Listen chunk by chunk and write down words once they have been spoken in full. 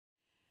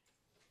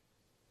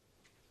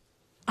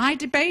I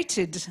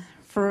debated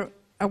for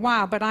a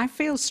while, but I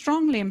feel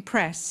strongly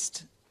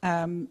impressed,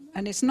 and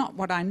it's not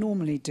what I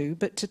normally do,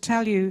 but to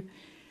tell you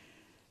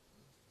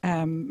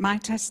my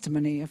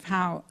testimony of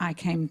how I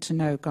came to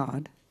know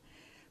God,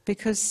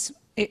 because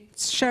it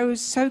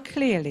shows so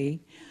clearly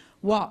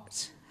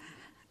what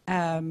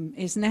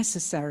is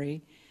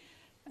necessary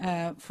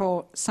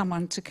for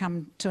someone to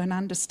come to an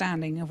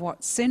understanding of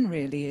what sin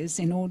really is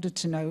in order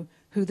to know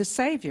who the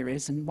Saviour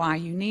is and why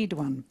you need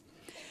one.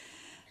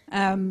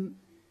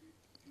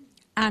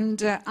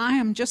 I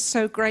am just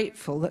so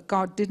grateful that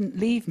God didn't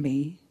leave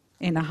me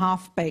in a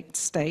half-baked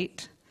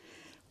state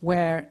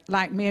where,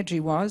 like Mairdre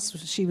was,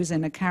 she was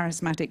in a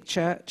charismatic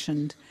church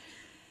and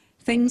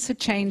things had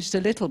changed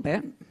a little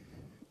bit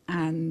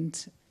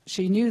and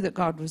she knew that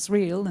God was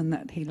real and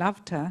that he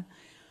loved her,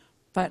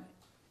 but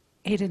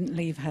he didn't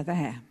leave her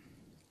there.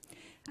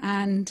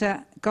 And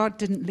God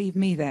didn't leave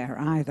me there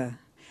either.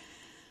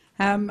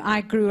 I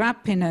grew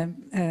up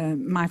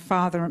in my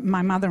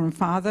mother and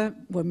father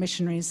were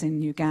missionaries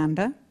in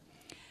Uganda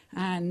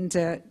and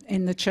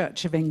in the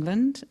Church of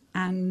England.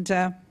 And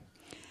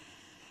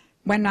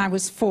when I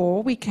was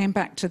 4, we came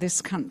back to this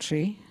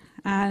country.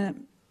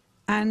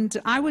 And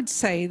I would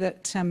say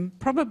that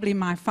probably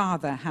my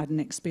father had an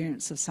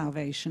experience of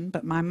salvation,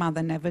 but my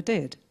mother never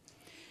did.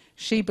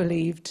 She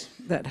believed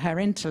that her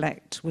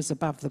intellect was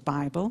above the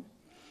Bible.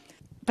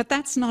 But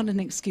that's not an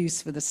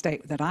excuse for the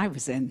state that I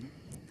was in.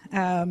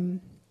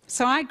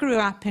 So I grew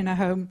up in a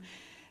home,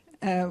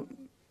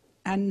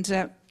 and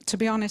to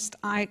be honest,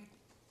 I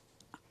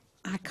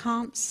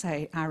can't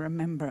say I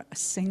remember a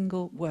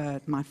single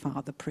word my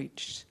father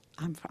preached.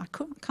 I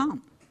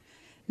can't.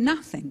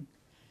 Nothing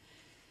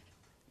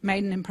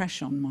made an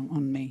impression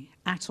on me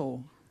at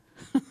all.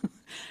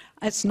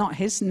 It's not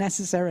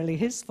necessarily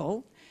his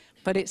fault,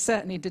 but it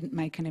certainly didn't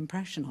make an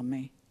impression on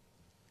me.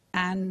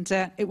 And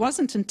it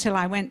wasn't until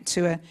I went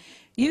to a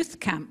youth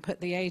camp at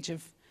the age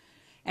of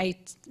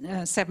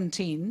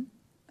 17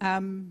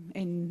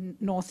 in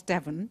North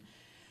Devon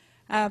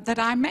that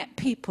I met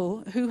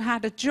people who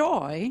had a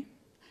joy,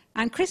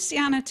 and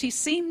Christianity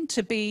seemed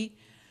to be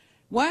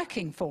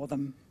working for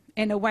them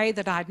in a way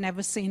that I'd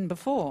never seen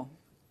before.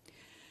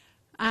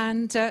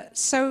 And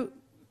so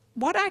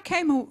what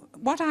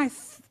I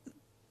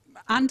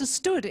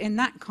understood in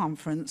that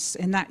conference,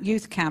 in that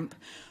youth camp,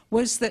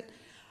 was that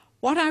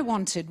what I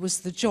wanted was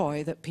the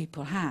joy that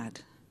people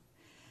had.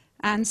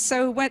 And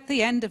so at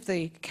the end of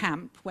the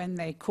camp, when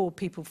they called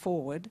people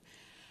forward,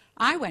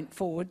 I went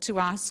forward to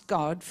ask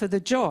God for the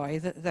joy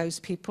that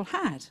those people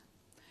had.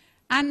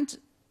 And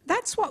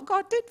that's what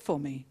God did for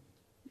me.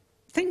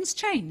 Things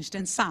changed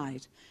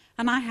inside,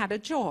 and I had a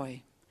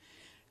joy.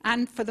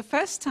 And for the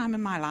first time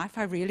in my life,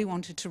 I really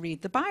wanted to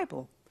read the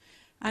Bible.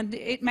 And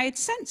it made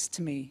sense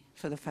to me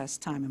for the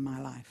first time in my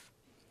life.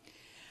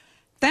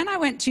 Then I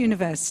went to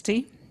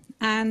university,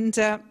 and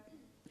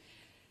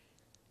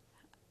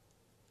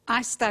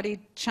I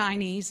studied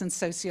Chinese and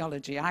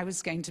sociology. I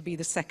was going to be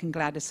the second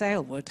Gladys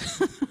Aylward.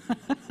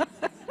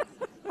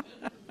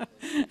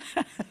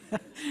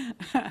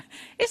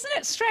 Isn't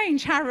it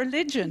strange how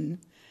religion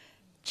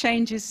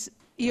changes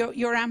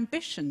your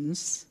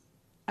ambitions,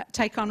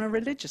 take on a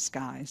religious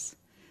guise?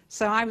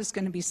 So I was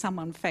going to be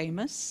someone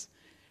famous,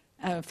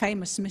 a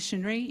famous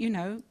missionary, you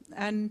know,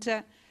 and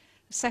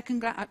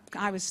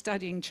I was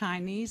studying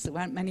Chinese. There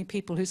weren't many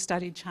people who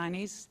studied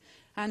Chinese.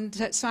 And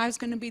so I was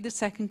going to be the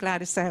second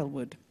Gladys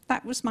Aylward.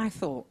 That was my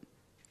thought.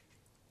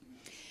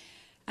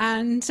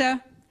 And,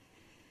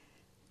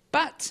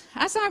 but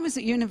as I was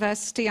at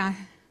university, I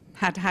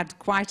had had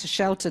quite a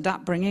sheltered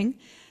upbringing.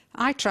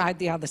 I tried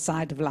the other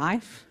side of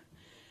life.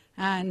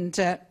 And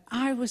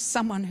I was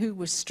someone who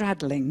was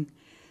straddling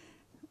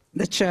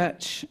the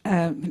church,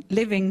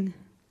 living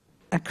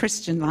a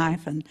Christian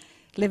life and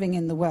living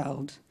in the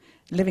world.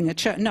 Living a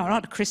church, no,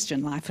 not a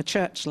Christian life, a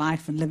church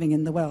life and living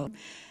in the world.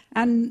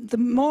 And the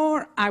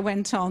more I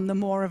went on, the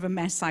more of a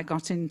mess I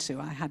got into.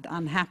 I had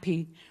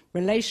unhappy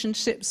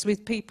relationships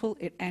with people.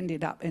 It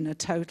ended up in a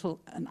total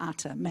and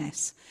utter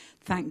mess.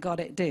 Thank God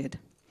it did.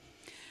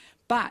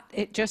 But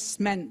it just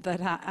meant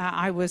that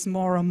I was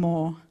more and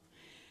more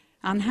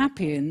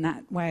unhappy in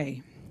that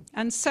way.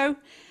 And so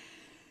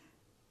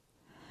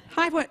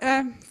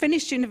I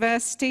finished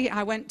university.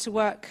 I went to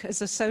work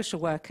as a social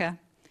worker,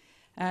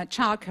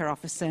 childcare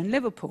officer in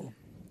Liverpool.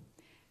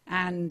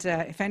 And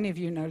if any of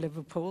you know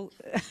Liverpool,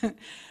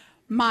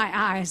 my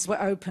eyes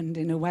were opened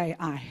in a way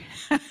I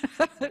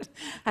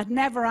had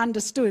never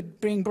understood,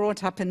 being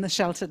brought up in the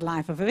sheltered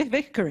life of a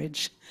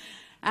vicarage.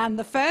 And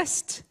the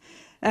first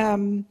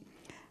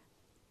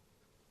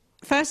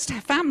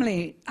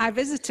family I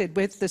visited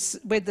with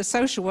the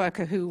social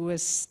worker who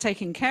was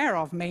taking care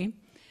of me,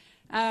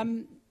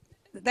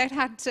 they'd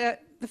had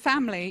the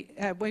family,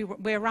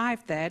 we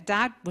arrived there.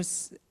 Dad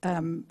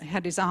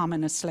had his arm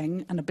in a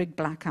sling and a big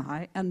black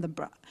eye, and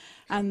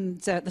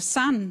the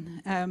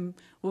son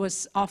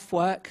was off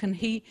work and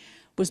he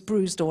was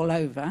bruised all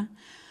over.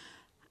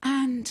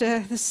 And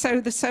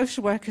so the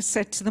social worker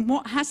said to them,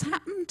 "What has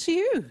happened to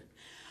you?"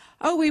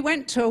 "Oh, we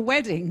went to a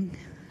wedding."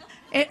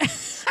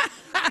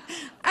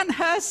 And And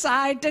her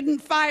side didn't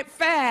fight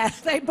fair.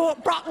 They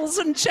bought bottles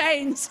and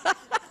chains.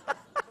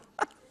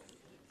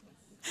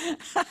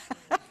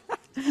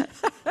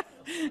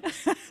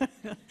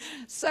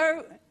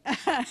 So,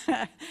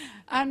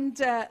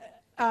 and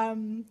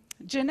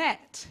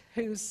Jeanette,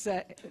 who's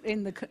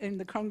in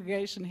the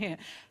congregation here,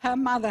 her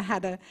mother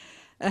had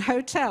a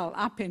hotel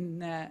up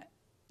in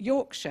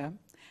Yorkshire,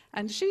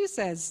 and she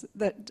says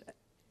that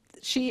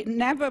she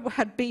never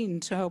had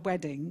been to her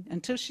wedding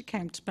until she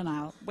came to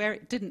Penal, where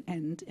it didn't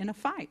end in a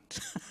fight.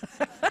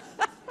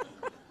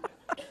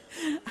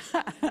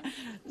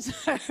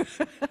 So,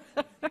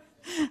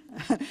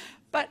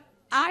 but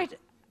I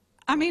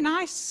mean,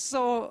 I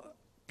saw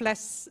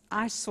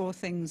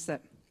things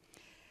that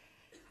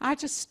I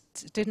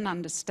just didn't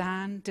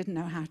understand, didn't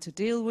know how to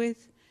deal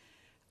with.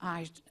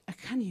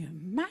 Can you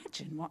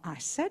imagine what I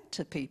said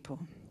to people?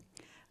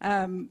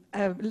 A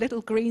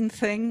little green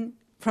thing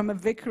from a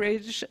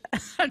vicarage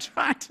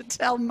trying to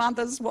tell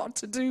mothers what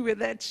to do with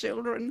their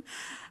children.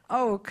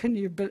 Oh,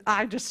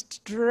 I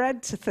just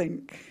dread to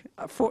think.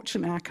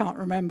 Fortunately, I can't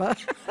remember.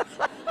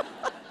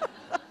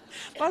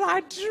 But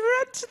I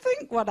dread to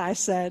think what I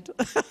said.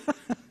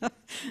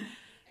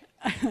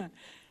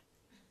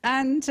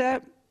 And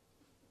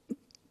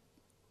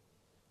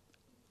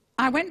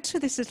I went to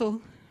this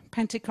little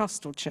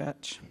Pentecostal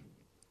church.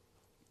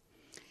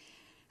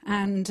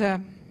 And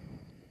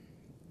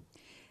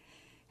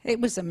it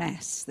was a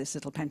mess, this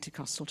little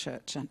Pentecostal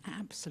church, an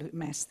absolute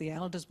mess. The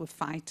elders were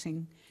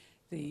fighting.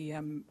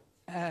 It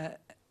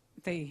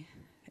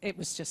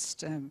was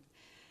just a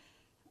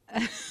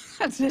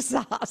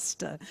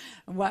disaster.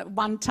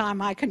 One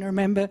time I can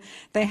remember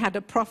they had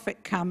a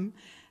prophet come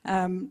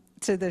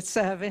to the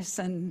service,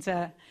 and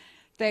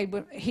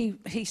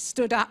he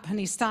stood up and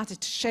he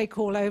started to shake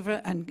all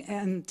over,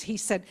 and he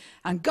said,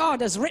 "And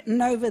God has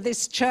written over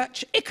this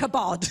church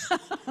Ichabod."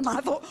 And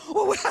I thought,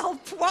 oh, well,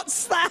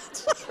 what's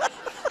that?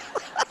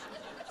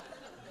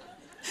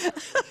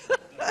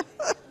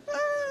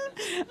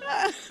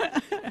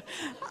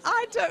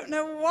 I don't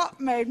know what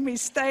made me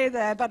stay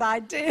there, but I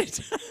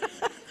did.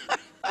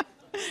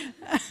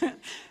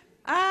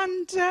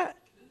 And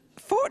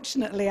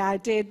fortunately I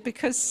did,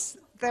 because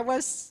there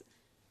was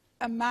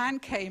a man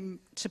came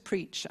to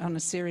preach on a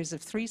series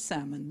of 3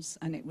 sermons,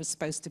 and it was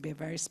supposed to be a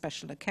very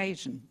special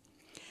occasion.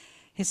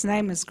 His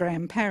name was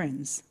Graham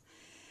Perrins.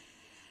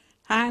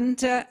 And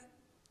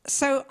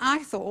so I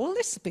thought, well,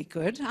 this will be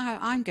good.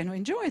 I'm going to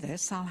enjoy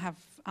this.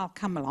 I'll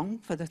come along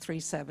for the 3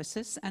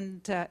 services,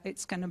 and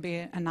it's going to be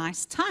a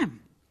nice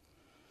time.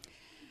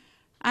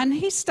 And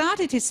he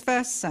started his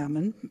first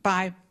sermon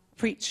by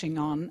preaching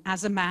on,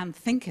 "As a man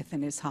thinketh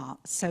in his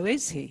heart, so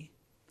is he."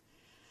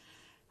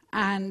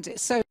 And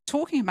so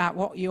talking about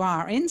what you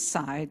are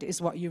inside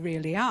is what you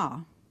really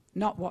are,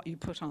 not what you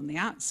put on the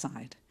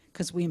outside,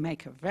 because we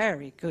make a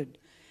very good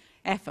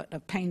effort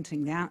of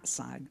painting the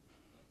outside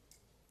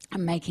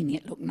and making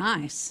it look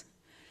nice.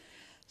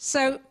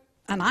 So,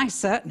 and I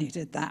certainly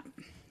did that.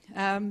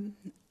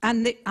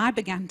 I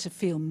began to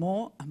feel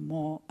more and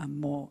more and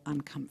more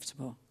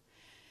uncomfortable.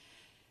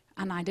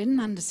 And I didn't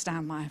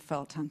understand why I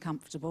felt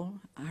uncomfortable.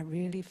 I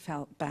really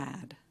felt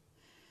bad.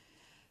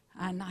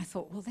 And I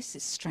thought, well, this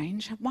is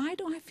strange. Why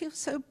do I feel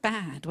so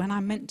bad when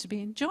I'm meant to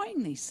be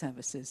enjoying these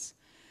services?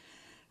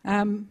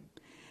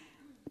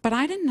 But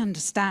I didn't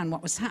understand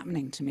what was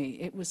happening to me.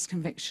 It was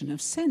conviction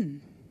of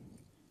sin.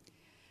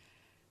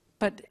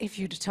 But if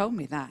you'd have told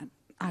me that,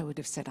 I would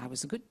have said I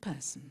was a good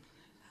person.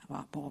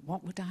 Well,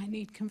 what would I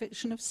need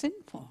conviction of sin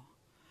for?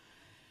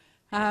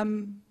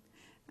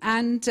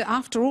 And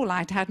after all,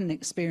 I'd had an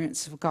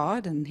experience of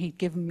God, and he'd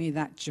given me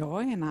that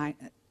joy, and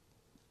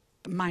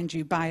mind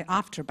you,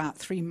 after about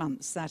 3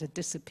 months, that had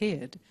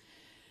disappeared.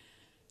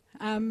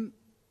 And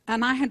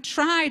I had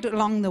tried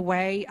along the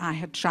way. I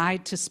had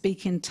tried to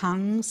speak in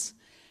tongues.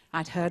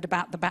 I'd heard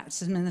about the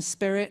baptism in the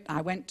Spirit.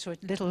 I went to a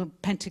little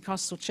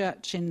Pentecostal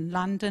church in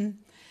London.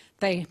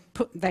 They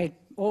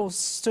all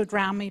stood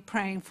round me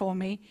praying for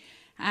me,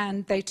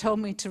 and they told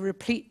me to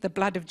repeat the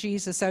blood of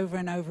Jesus over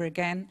and over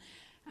again,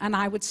 and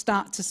I would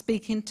start to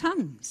speak in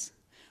tongues.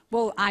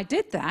 Well, I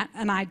did that,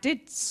 and I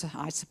did,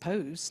 I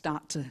suppose,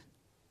 start to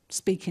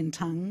speak in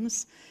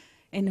tongues,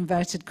 in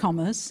inverted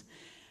commas.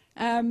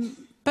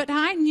 But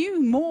I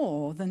knew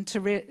more than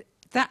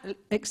that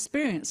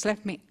experience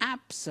left me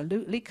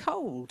absolutely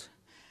cold.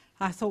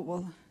 I thought,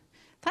 well,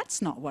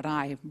 that's not what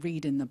I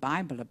read in the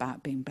Bible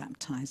about being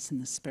baptized in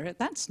the Spirit.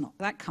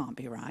 That can't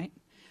be right.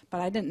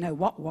 But I didn't know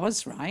what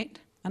was right,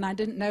 and I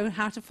didn't know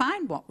how to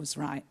find what was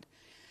right.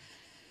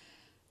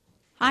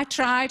 I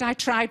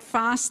tried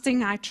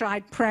fasting, I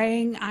tried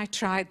praying, I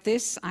tried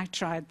this, I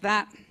tried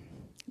that.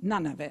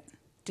 None of it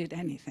did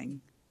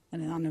anything,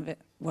 and none of it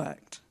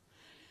worked.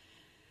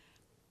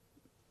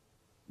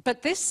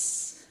 But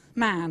this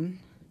man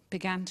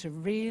began to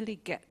really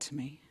get to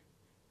me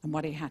and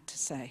what he had to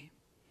say.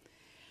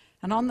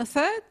 And on the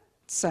 3rd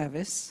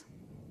service,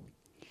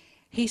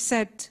 he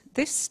said,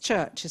 this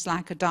church is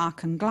like a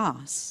darkened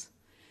glass,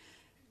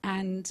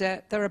 and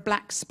there are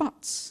black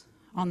spots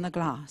on the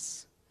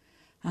glass.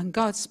 And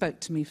God spoke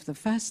to me for the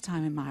first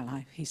time in my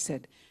life. He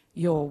said,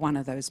 "You're one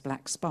of those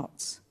black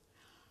spots.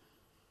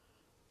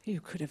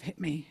 You could have hit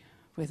me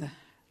with a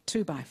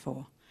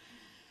 2x4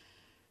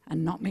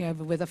 and knocked me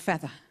over with a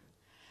feather."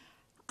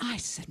 I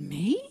said,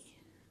 "Me?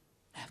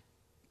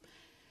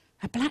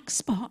 A black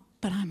spot,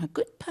 but I'm a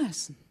good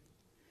person.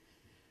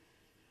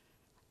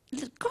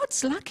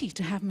 God's lucky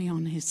to have me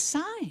on his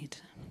side.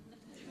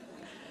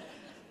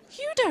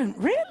 You don't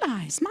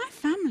realize my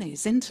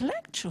family's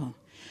intellectual.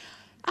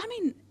 I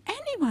mean,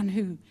 anyone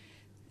who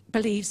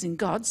believes in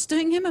God's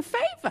doing him a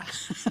favor.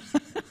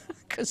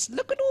 Because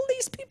look at all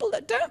these people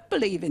that don't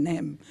believe in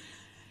him.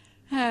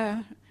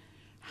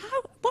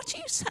 What do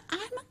you say?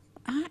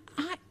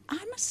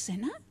 I'm a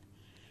sinner?"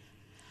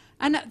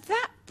 And at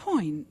that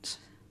point,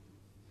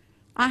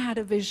 I had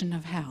a vision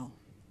of hell.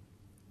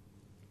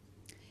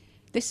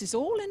 This is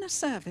all in a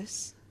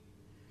service.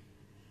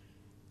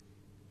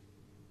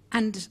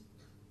 And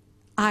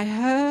I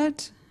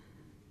heard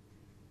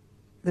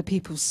the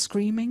people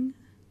screaming.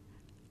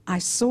 I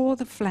saw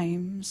the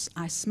flames.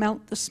 I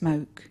smelt the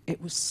smoke.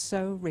 It was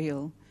so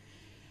real.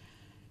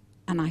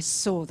 And I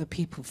saw the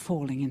people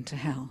falling into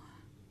hell.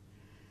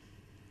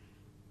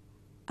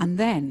 And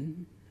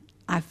then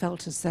I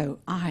felt as though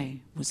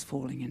I was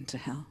falling into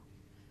hell.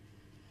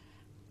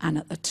 And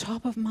at the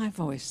top of my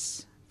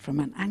voice, from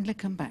an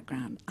Anglican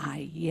background,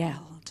 I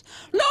yelled,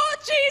 "Lord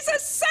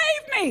Jesus,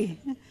 save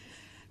me!"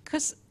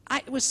 Because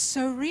it was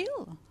so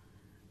real,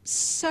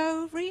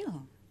 so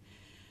real.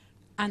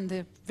 And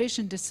the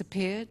vision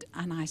disappeared,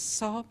 and I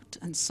sobbed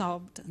and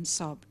sobbed and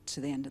sobbed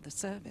to the end of the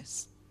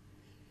service.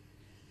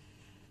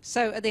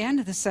 So at the end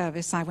of the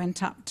service, I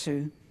went up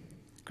to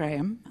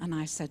Graham, and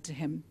I said to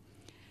him,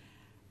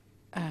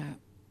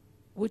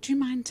 "Would you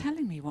mind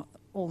telling me what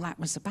all that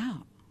was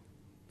about?"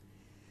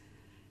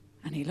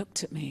 And he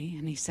looked at me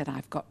and he said,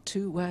 "I've got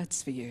 2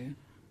 words for you."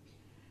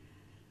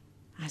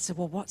 I said,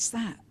 "Well, what's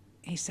that?"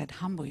 He said,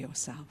 "Humble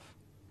yourself."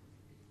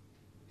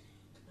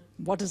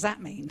 What does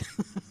that mean?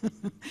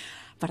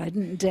 But I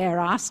didn't dare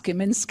ask him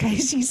in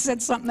case he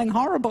said something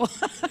horrible.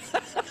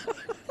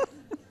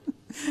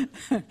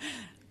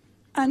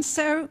 And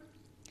so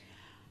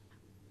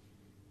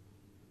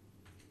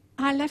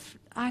I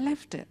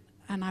left it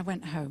and I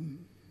went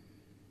home.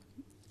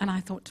 And I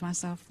thought to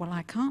myself, well,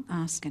 I can't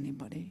ask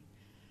anybody,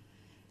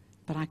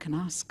 but I can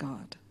ask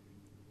God.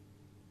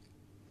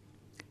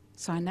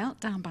 So I knelt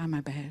down by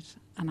my bed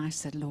and I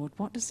said, "Lord,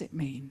 what does it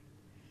mean?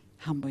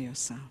 Humble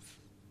yourself."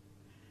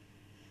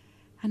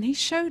 And he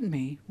showed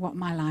me what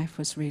my life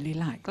was really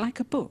like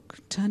a book,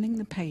 turning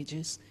the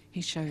pages,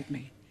 he showed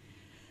me.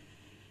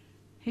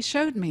 He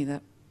showed me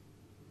that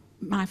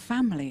my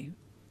family,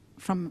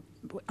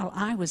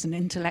 I was an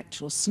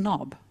intellectual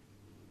snob.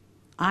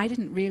 I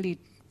didn't really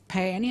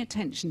pay any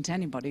attention to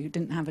anybody who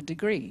didn't have a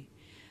degree,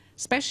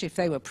 especially if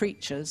they were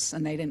preachers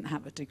and they didn't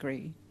have a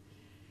degree.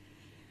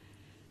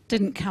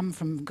 Didn't come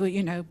from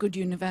good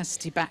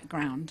university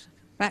background.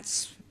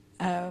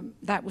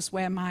 That was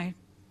where my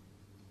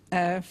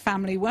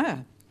family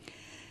were.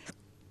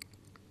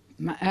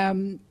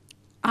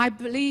 I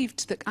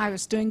believed that I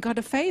was doing God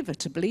a favor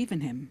to believe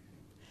in him.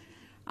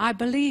 I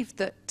believed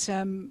that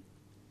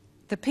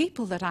the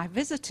people that I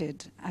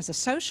visited as a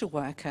social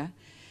worker,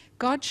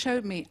 God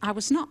showed me I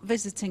was not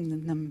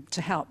visiting them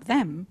to help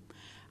them.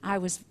 I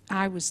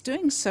was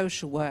doing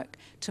social work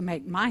to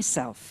make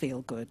myself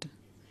feel good,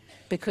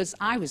 because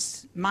I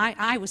was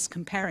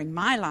comparing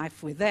my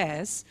life with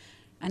theirs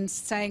and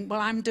saying, well,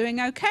 I'm doing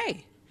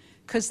okay,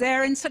 because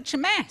they're in such a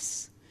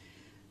mess.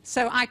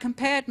 So I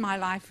compared my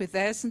life with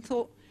theirs and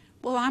thought,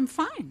 well, I'm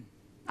fine.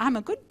 I'm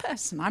a good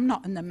person. I'm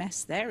not in the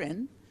mess they're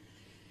in.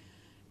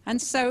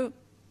 And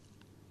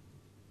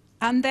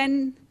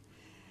then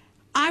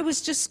I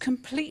was just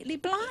completely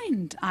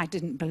blind. I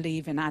didn't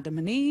believe in Adam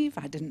and Eve.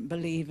 I didn't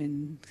believe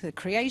in the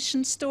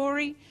creation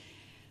story.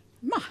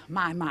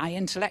 My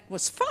intellect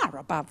was far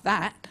above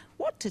that.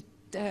 What did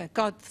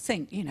God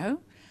think,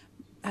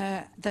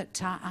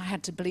 that I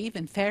had to believe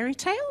in fairy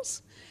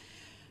tales?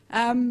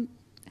 I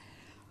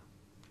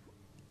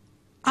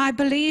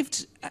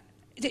believed,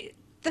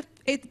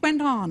 it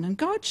went on, and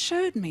God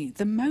showed me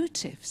the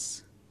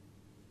motives.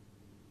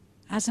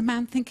 As a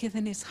man thinketh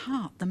in his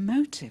heart, the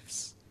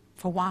motives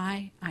for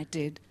why I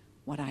did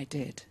what I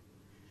did.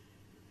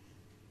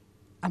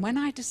 And when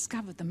I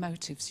discovered the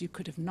motives, you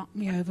could have knocked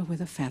me over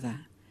with a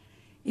feather.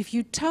 If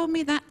you'd told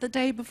me that the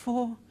day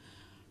before,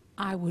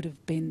 I would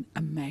have been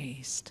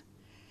amazed.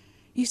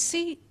 You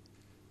see,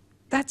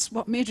 that's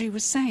what Midri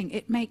was saying.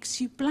 It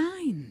makes you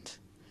blind.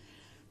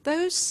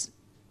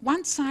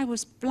 Once I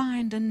was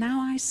blind and now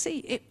I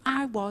see,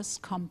 I was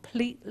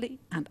completely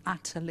and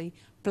utterly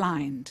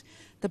blind.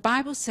 The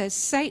Bible says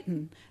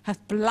Satan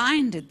hath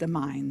blinded the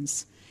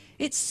minds.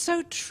 It's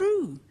so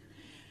true.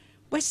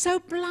 We're so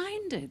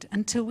blinded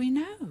until we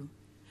know.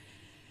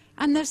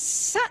 And there's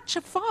such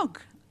a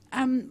fog.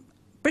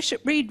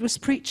 Bishop Reid was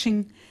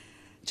preaching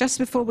just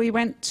before we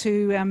went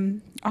to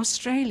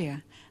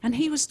Australia, and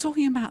he was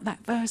talking about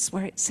that verse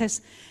where it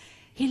says,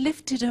 he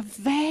lifted a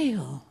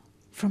veil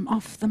from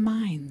off the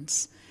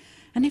minds.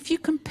 And if you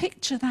can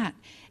picture that,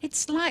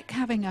 it's like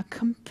having a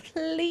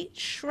complete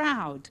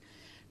shroud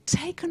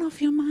taken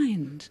off your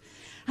mind.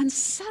 And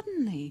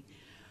suddenly,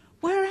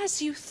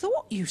 whereas you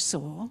thought you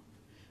saw,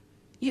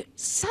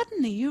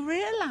 suddenly you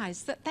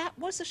realize that that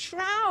was a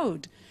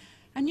shroud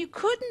and you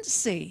couldn't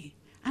see.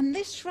 And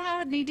this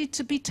shroud needed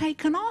to be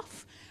taken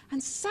off.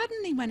 And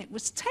suddenly when it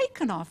was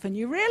taken off and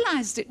you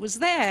realized it was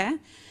there,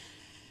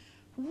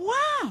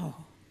 wow!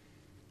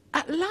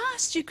 At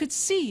last you could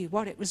see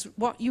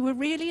what you were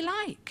really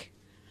like.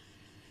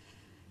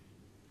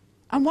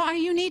 And why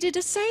you needed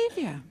a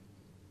savior.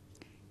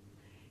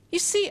 You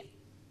see,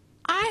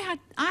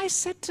 I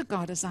said to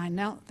God as I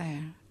knelt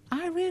there,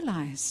 I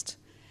realized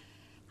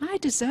I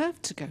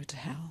deserved to go to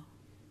hell.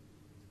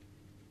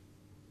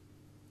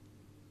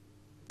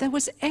 There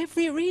was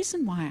every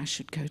reason why I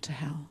should go to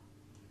hell.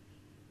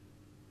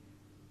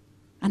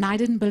 And I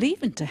didn't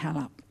believe into hell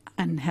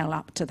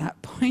up to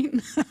that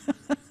point.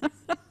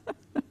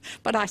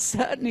 But I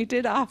certainly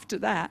did after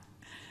that.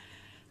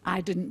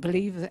 I didn't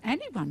believe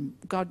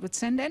that God would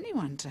send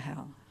anyone to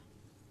hell.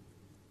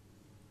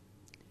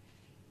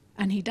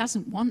 And he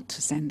doesn't want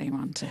to send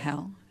anyone to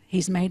hell.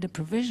 He's made a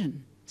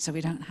provision so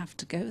we don't have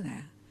to go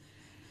there.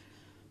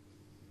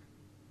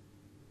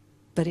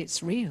 But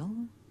it's real.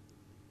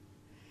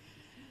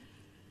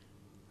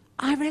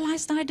 I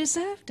realized I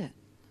deserved it.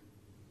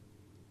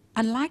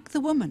 And like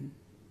the woman,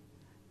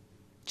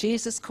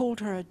 Jesus called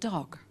her a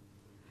dog.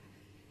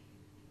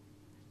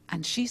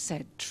 And she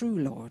said, "True,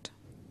 Lord."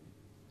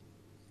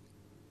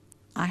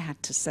 I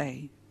had to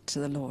say to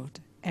the Lord,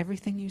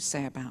 everything you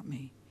say about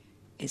me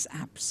is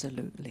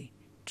absolutely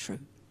true.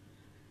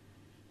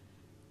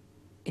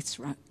 It's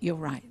right. You're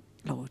right,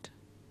 Lord.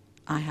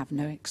 I have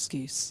no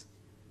excuse.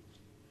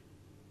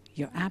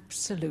 You're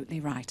absolutely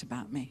right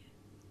about me.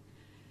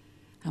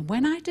 And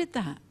when I did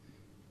that,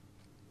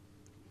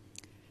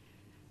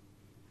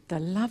 the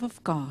love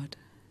of God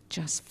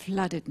just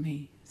flooded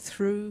me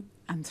through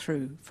and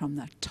through, from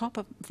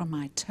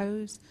my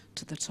toes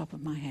to the top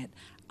of my head,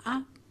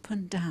 up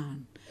and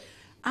down,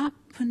 up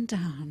and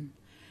down,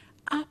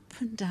 up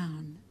and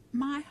down.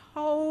 My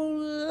whole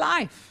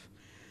life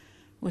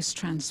was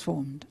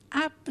transformed,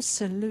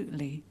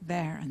 absolutely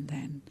there and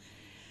then.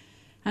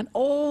 And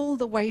all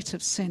the weight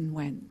of sin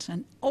went,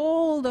 and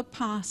all the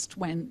past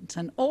went,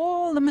 and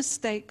all the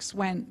mistakes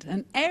went,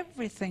 and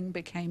everything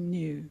became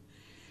new.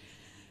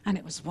 And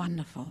it was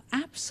wonderful,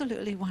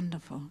 absolutely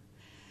wonderful.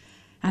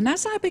 And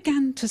as I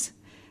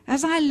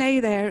lay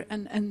there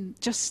and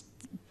just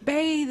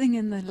bathing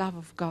in the love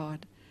of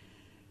God,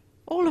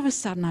 all of a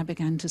sudden I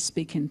began to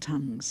speak in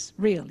tongues,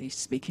 really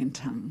speak in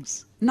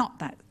tongues. Not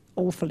that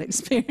awful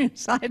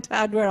experience I'd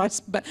had where I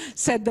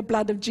said the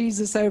blood of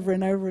Jesus over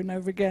and over and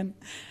over again.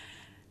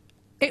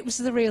 It was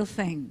the real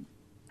thing.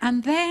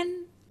 And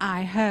then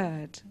I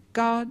heard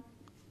God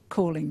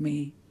calling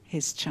me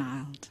his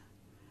child.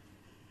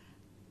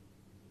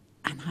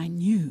 And I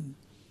knew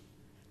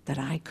that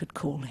I could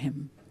call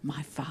him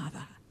my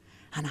Father.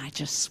 And I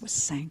just was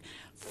saying,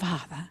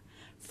 Father,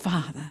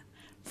 Father,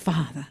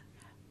 Father,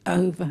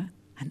 over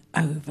and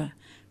over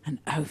and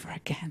over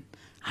again.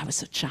 I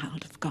was a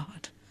child of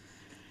God.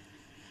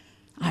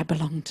 I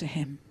belonged to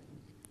him.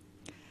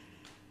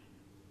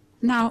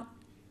 Now,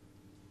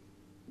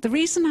 the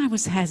reason I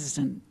was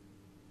hesitant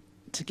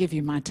to give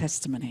you my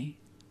testimony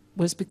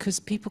was because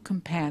people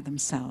compare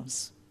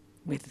themselves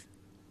with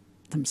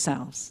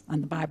themselves,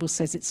 and the Bible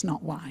says it's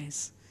not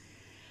wise.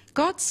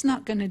 God's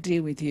not going to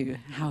deal with you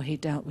how he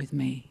dealt with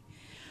me.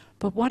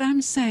 But what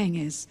I'm saying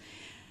is,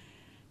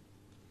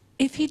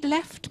 if he'd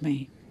left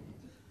me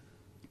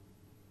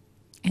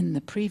in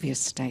the previous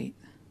state,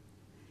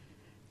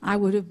 I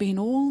would have been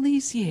all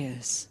these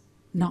years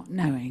not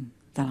knowing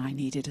that I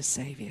needed a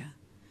Savior.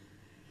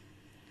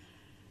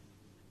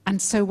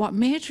 And so what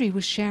Mairdre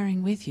was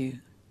sharing with you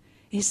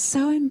is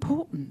so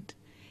important.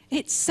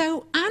 It's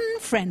so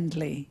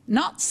unfriendly,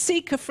 not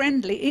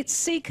seeker-friendly, it's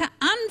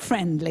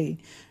seeker-unfriendly,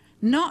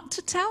 not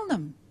to tell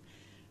them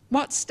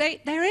what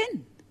state they're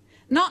in,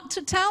 not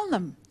to tell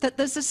them that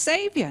there's a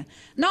Savior,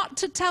 not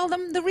to tell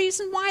them the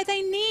reason why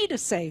they need a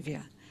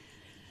Savior.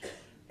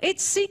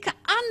 It's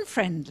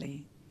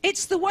seeker-unfriendly.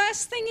 It's the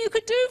worst thing you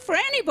could do for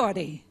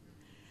anybody,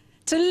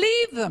 to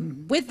leave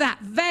them with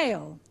that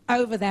veil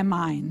over their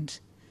mind,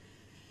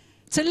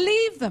 to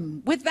leave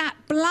them with that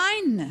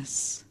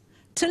blindness,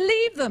 to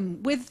leave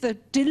them with the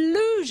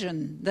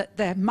delusion that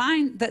their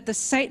mind, that the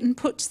Satan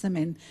puts them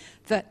in,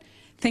 that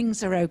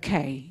things are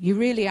okay, you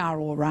really are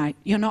all right,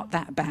 you're not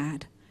that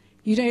bad,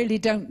 you really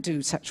don't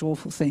do such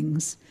awful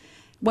things.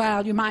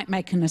 Well, you might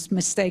make a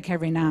mistake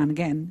every now and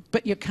again,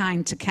 but you're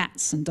kind to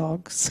cats and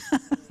dogs.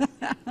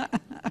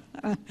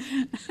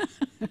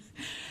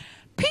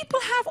 People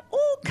have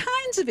all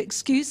kinds of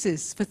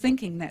excuses for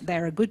thinking that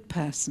they're a good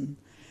person.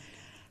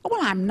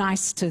 Well, I'm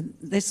nice to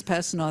this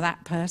person or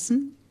that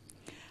person.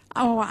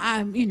 Oh,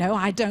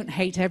 I don't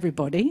hate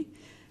everybody.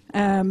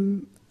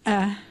 There's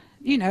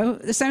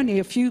only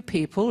a few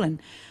people, and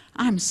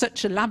I'm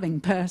such a loving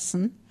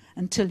person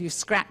until you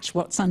scratch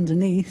what's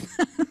underneath.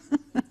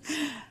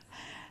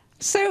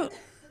 So,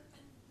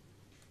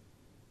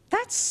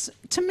 That's,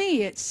 to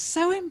me, it's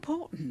so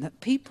important that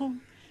people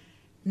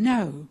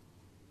know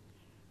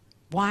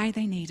why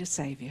they need a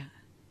Saviour.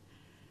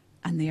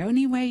 And the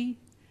only way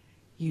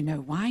you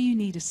know why you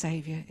need a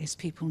Saviour is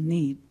people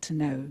need to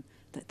know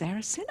that they're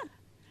a sinner.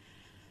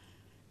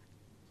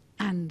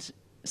 And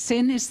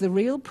sin is the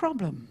real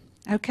problem.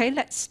 Okay,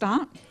 let's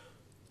start.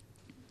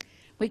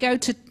 We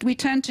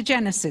turn to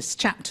Genesis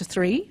chapter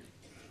 3.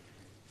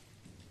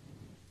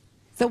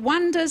 The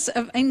wonders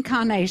of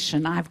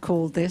incarnation, I've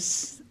called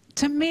this.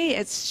 To me,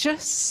 it's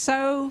just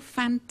so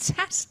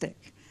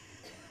fantastic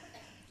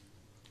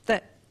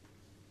that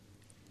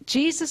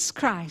Jesus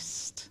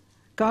Christ,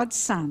 God's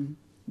Son,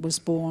 was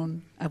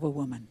born of a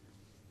woman.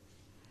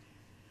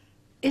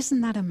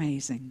 Isn't that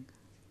amazing?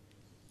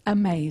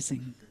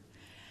 Amazing.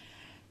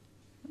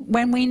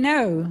 When we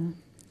know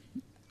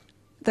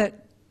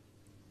that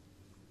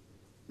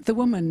the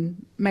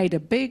woman made a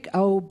big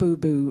old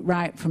boo-boo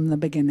right from the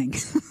beginning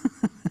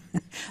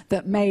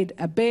that made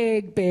a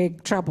big,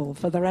 big trouble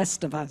for the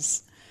rest of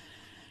us.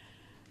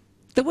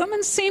 The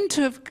woman seemed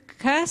to have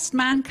cursed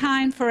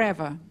mankind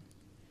forever.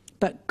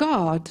 But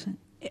God,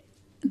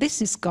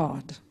 this is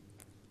God.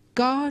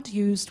 God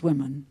used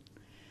women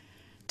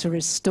to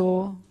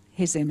restore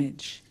his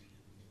image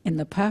in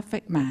the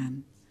perfect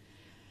man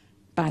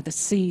by the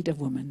seed of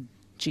woman,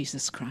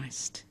 Jesus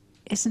Christ.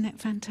 Isn't it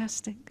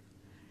fantastic?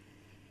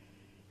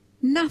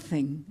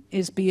 Nothing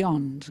is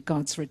beyond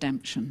God's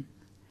redemption.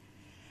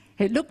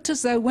 It looked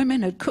as though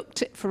women had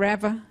cooked it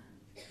forever,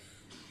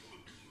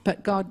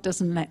 but God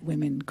doesn't let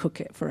women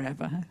cook it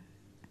forever.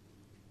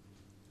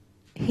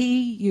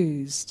 He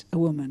used a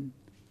woman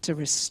to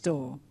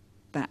restore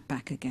that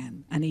back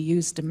again. And he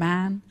used a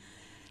man,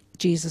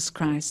 Jesus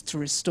Christ, to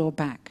restore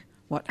back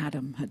what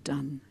Adam had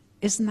done.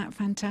 Isn't that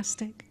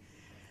fantastic?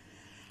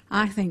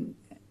 I think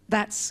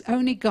that's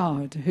only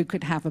God who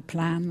could have a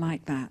plan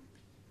like that.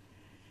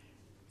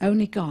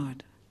 Only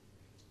God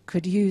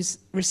could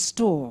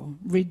restore,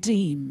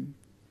 redeem,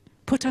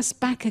 put us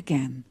back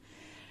again,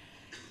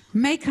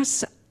 make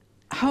us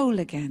whole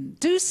again,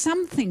 do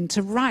something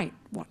to right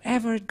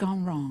whatever had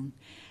gone wrong.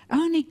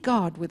 Only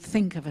God would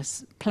think of a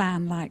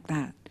plan like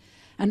that.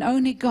 And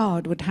only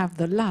God would have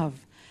the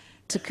love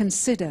to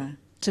consider,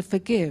 to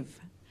forgive,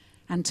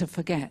 and to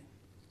forget.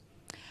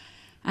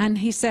 And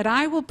he said,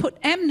 I will put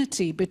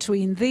enmity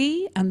between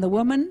thee and the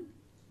woman,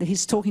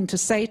 he's talking to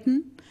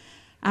Satan,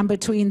 and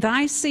between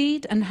thy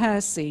seed and her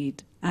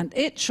seed, and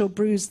it shall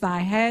bruise thy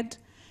head,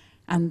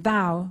 and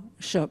thou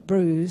shalt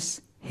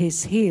bruise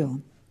his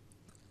heel.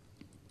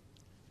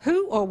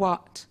 Who or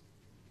what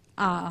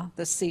are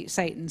the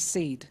Satan's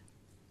seed?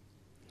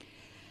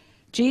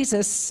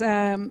 Jesus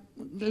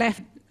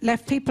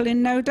left people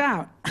in no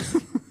doubt.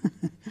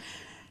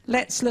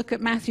 Let's look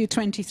at Matthew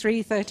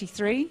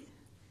 23:33.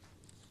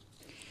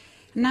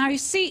 Now you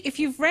see, if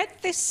you've read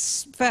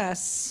this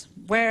verse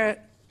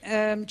where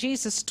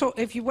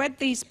if you read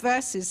these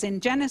verses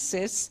in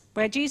Genesis,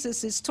 where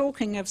Jesus is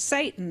talking of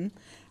Satan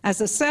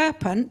as a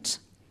serpent,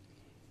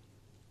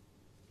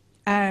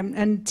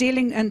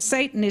 and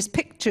Satan is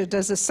pictured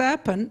as a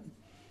serpent,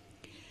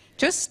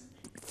 just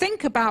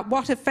think about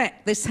what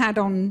effect this had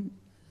on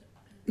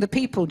the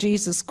people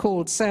Jesus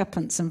called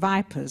serpents and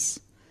vipers.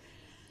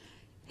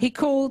 He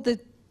called the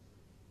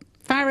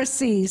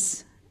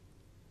Pharisees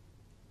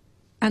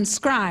and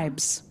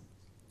scribes,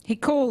 he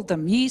called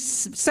them, ye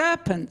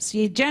serpents,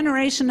 ye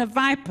generation of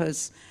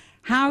vipers,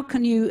 how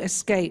can you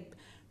escape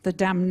the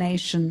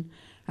damnation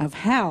of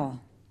hell?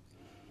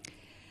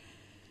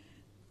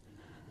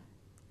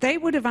 They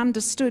would have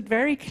understood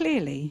very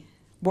clearly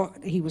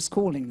what he was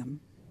calling them.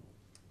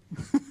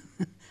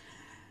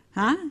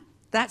 Huh?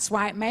 That's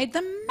why it made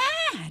them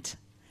mad.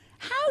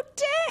 How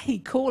dare he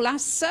call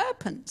us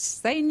serpents?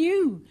 They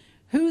knew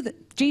who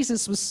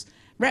Jesus was,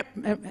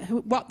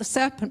 what the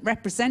serpent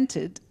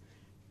represented.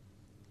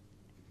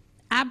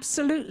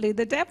 Absolutely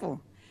the devil.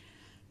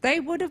 They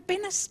would have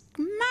been as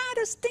mad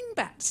as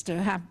dingbats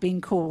to have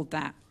been called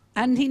that.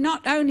 And he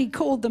not only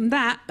called them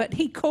that, but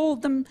he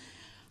called them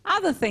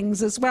other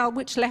things as well,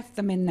 which left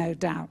them in no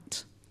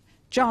doubt.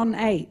 John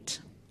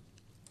 8.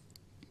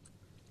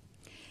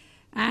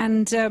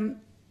 And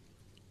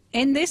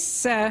in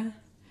this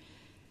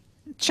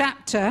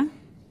chapter,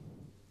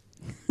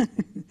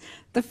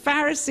 the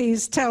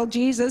Pharisees tell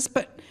Jesus,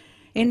 but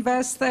in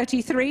verse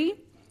 33,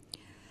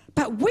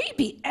 but we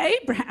be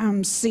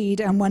Abraham's seed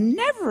and were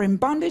never in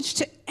bondage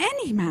to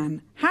any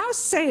man. How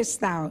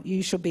sayest thou,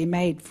 you shall be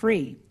made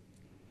free?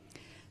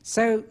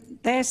 So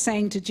they're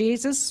saying to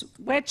Jesus,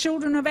 we're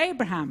children of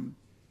Abraham.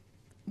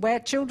 We're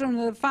children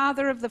of the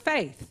father of the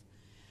faith.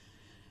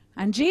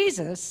 And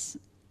Jesus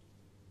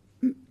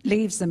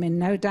leaves them in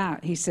no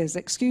doubt. He says,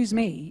 excuse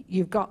me,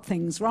 you've got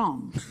things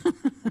wrong.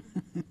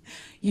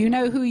 You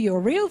know who your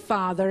real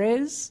father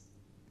is?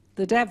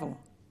 The devil.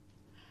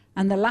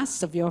 And the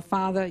lusts of your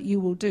father you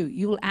will do.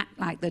 You will act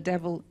like the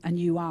devil, and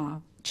you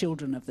are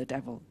children of the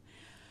devil.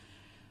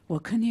 Well,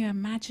 can you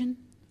imagine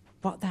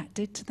what that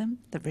did to them?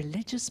 The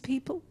religious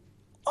people?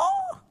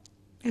 Oh,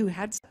 who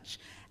had such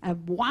a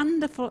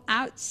wonderful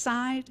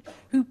outside,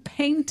 who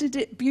painted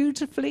it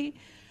beautifully,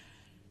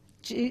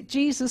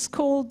 Jesus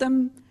called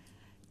them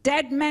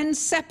dead men's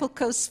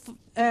sepulchres,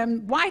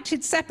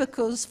 whited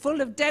sepulchres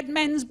full of dead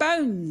men's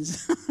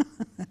bones.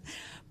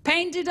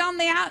 Painted on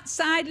the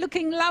outside,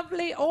 looking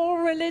lovely, all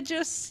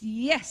religious,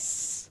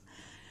 yes.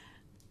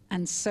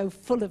 And so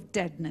full of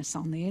deadness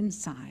on the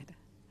inside.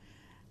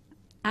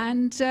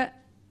 And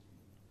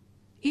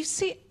you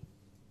see,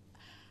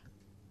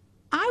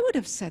 I would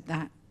have said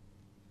that.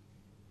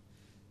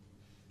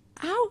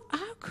 How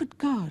could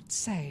God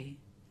say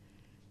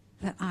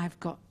that I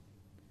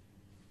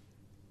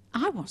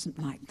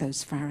wasn't like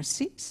those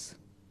Pharisees?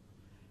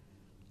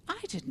 I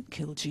didn't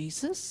kill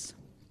Jesus.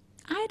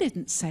 I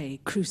didn't say,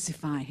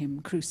 crucify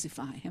him,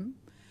 crucify him.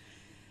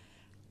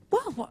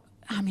 Well,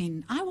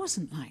 I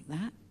wasn't like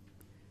that.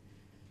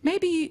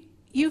 Maybe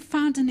you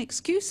found an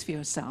excuse for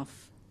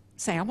yourself.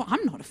 Say, well,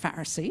 I'm not a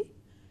Pharisee.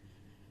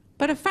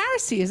 But a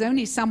Pharisee is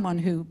only someone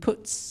who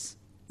puts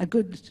a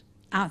good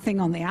thing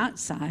on the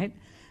outside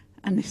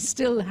and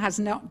still has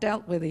not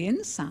dealt with the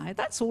inside.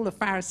 That's all a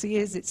Pharisee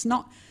is. It's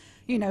not,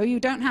 you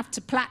don't have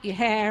to plait your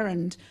hair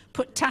and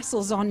put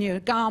tassels on your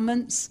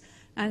garments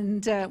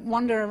and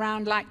wander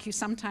around like you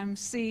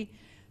sometimes see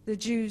the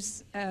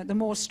Jews, the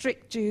more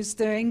strict Jews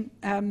doing,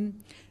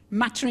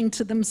 muttering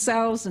to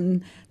themselves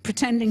and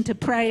pretending to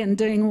pray and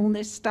doing all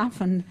this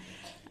stuff. And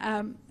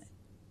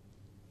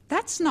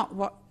that's not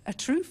what a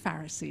true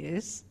Pharisee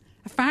is.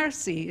 A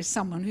Pharisee is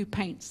someone who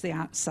paints the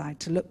outside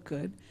to look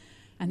good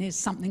and is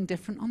something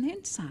different on the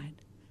inside.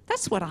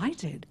 That's what I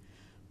did.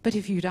 But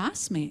if you'd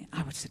asked me,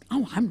 I would say,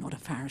 oh, I'm not a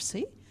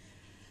Pharisee.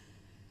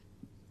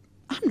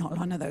 I'm not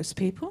one of those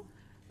people.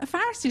 A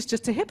Pharisee is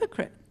just a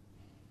hypocrite.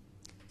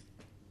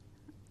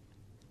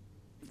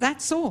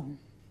 That's all.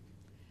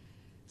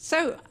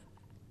 So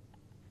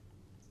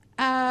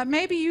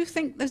maybe you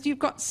think that you've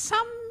got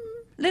some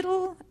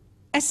little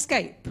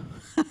escape.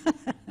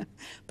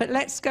 But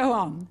let's go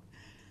on.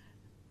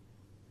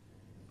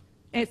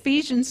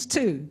 Ephesians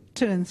 2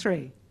 and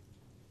 3.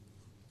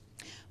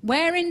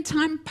 Where in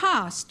time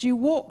past you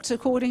walked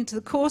according to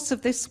the course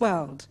of this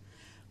world,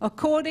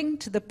 according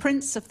to the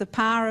prince of the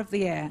power of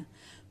the air,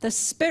 the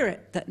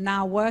spirit that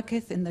now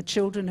worketh in the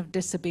children of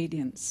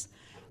disobedience,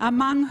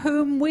 among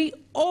whom we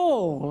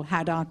all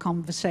had our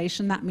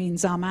conversation, that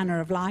means our manner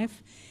of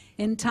life,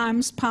 in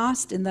times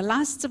past in the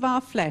lusts of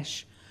our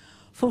flesh,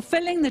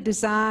 fulfilling the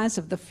desires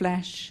of the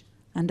flesh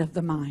and of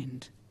the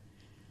mind.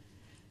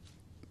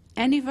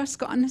 Any of us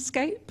got an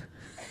escape?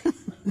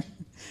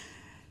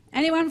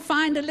 Anyone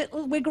find a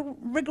little wiggle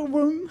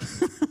room?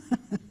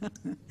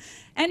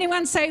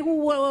 Anyone say, oh,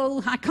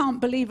 well, I can't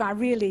believe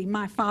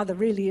my father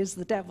really is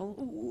the devil.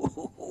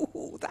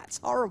 Ooh, that's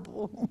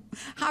horrible.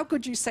 How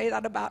could you say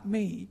that about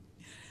me?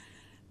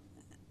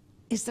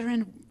 Is there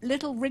a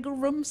little wriggle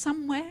room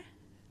somewhere?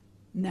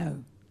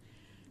 No.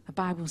 The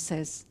Bible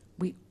says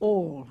we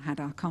all had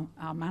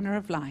our manner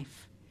of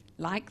life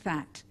like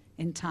that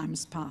in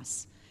times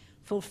past,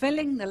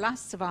 fulfilling the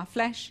lusts of our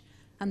flesh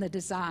and the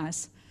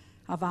desires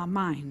of our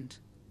mind.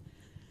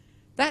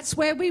 That's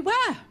where we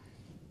were.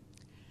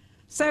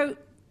 So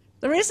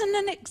there isn't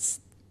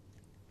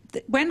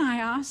when I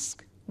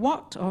ask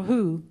what or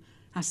who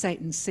are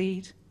Satan's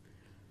seed,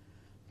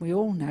 we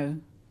all know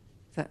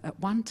that at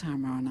one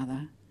time or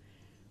another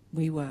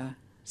we were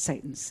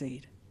Satan's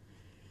seed.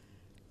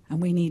 And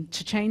we need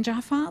to change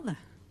our father.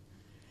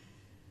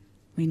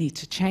 We need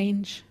to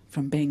change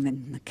from being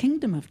in the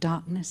kingdom of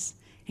darkness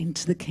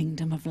into the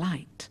kingdom of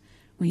light.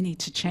 We need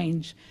to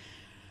change.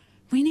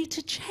 We need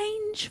to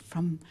change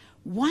from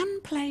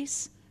one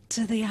place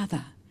to the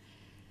other.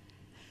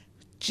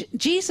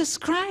 Jesus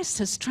Christ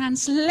has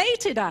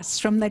translated us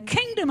from the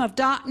kingdom of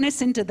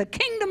darkness into the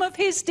kingdom of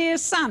his dear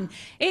Son.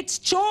 It's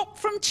chalk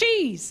from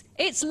cheese.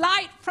 It's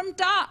light from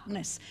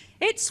darkness.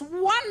 It's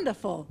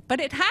wonderful, but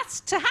it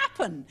has to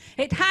happen.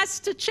 It has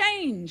to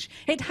change.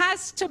 It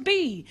has to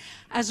be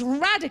as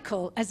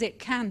radical as it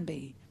can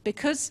be,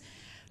 because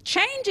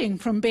changing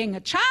from being a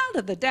child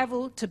of the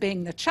devil to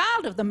being the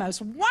child of the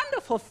most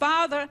wonderful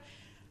Father,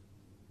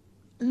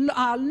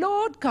 our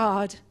Lord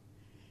God,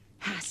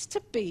 has to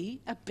be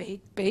a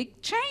big,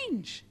 big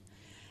change.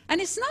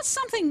 And it's not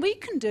something we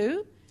can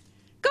do.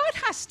 God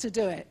has to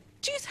do it.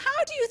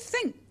 How do you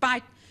think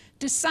by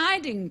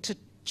deciding to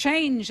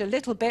change a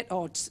little bit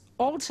or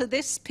alter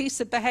this piece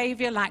of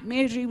behavior, like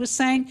Mary was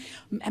saying,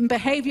 and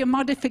behavior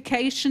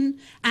modification,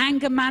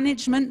 anger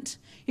management,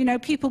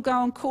 people go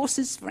on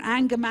courses for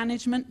anger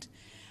management,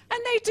 and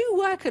they do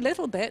work a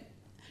little bit,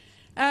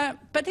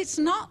 but it's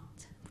not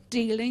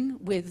dealing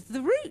with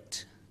the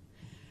root.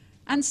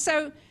 And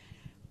so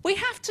we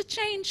have to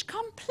change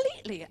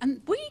completely,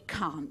 and we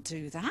can't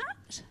do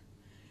that.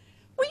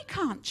 We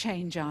can't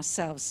change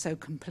ourselves so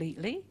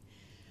completely,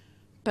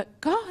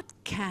 but God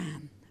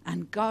can,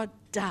 and God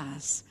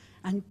does,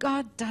 and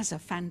God does a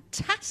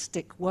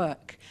fantastic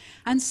work.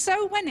 And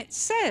so when it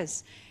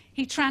says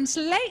he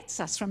translates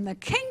us from the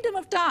kingdom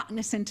of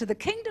darkness into the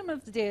kingdom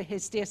of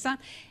his dear Son,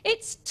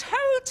 it's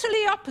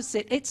totally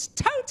opposite, it's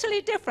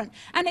totally different,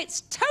 and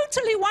it's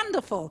totally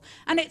wonderful,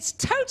 and it's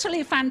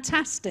totally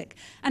fantastic,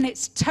 and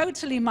it's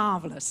totally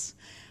marvelous.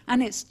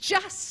 And it's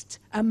just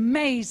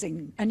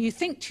amazing. And you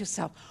think to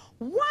yourself,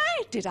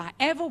 why did I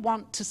ever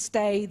want to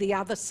stay the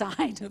other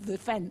side of the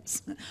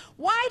fence?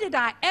 Why did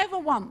I ever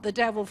want the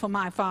devil for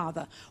my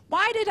father?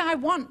 Why did I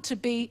want to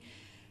be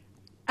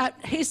at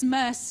his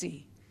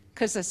mercy?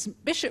 Because as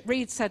Bishop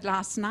Reid said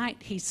last night,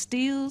 he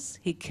steals,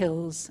 he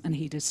kills, and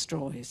he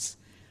destroys.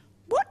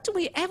 What do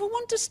we ever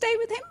want to stay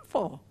with him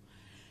for?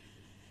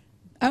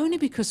 Only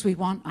because we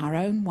want our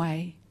own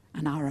way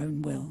and our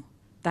own will.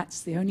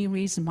 That's the only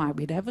reason why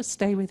we'd ever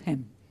stay with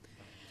him.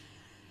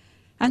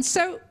 And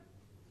so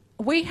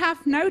we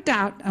have no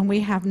doubt and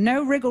we have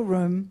no wriggle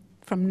room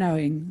from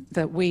knowing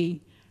that we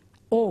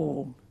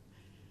all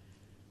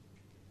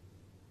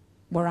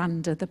were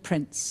under the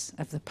prince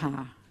of the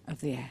power of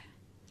the air,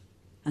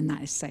 and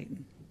that is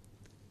Satan.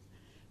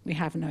 We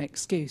have no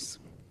excuse.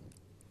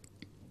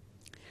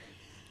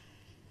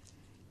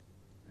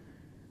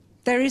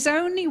 There is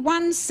only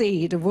one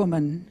seed of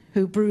woman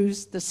who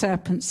bruised the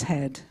serpent's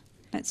head.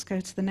 Let's go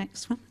to the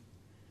next one.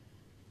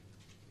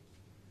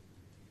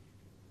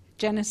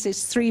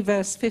 Genesis 3,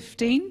 verse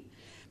 15.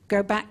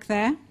 Go back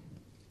there.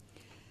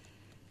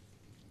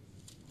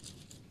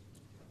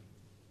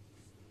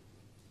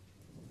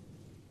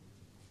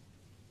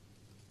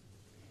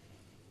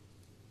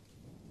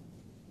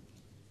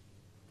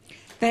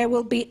 There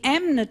will be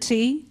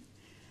enmity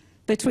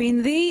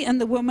between thee and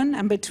the woman,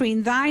 and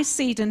between thy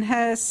seed and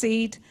her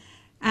seed,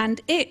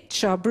 and it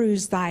shall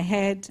bruise thy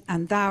head,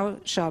 and thou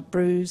shalt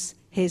bruise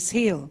his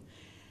heel.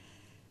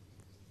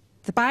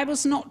 The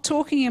Bible's not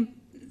talking,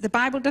 the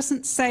Bible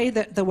doesn't say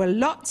that there were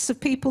lots of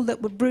people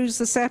that would bruise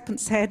the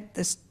serpent's head.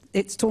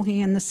 It's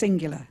talking in the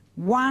singular.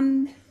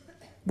 One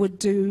would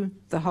do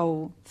the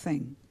whole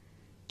thing.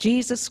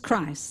 Jesus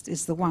Christ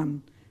is the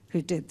one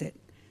who did it.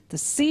 The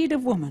seed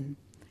of woman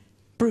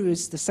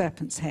bruised the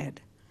serpent's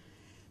head.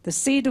 The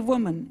seed of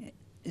woman,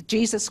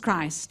 Jesus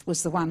Christ,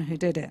 was the one who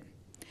did it.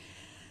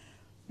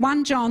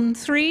 1 John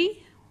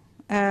 3,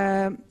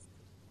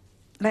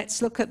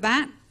 let's look at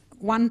that,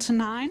 1 to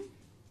 9.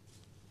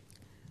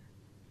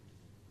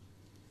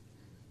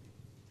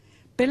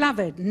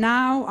 Beloved,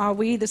 now are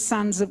we the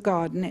sons of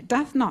God, and it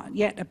doth not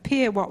yet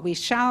appear what we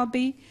shall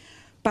be,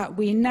 but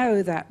we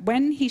know that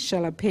when he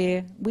shall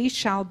appear, we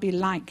shall be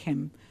like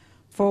him,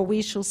 for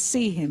we shall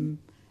see him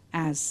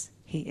as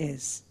he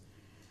is.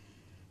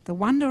 The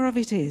wonder of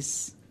it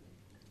is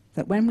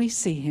that when we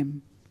see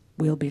him,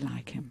 we'll be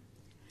like him.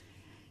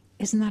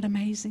 Isn't that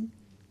amazing?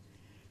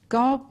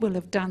 God will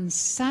have done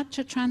such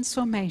a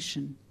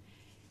transformation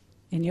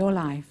in your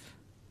life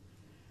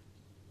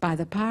by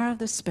the power of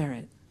the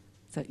Spirit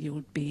that you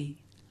will be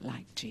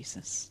like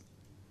Jesus.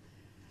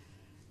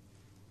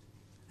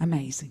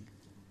 Amazing.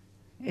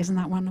 Isn't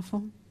that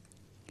wonderful?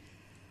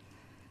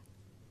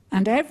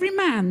 And every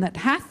man that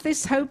hath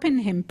this hope in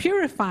him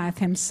purifieth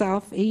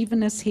himself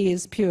even as he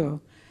is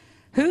pure.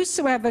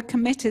 Whosoever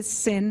committeth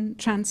sin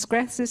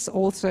transgresseth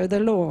also the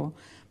law,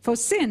 for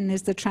sin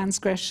is the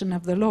transgression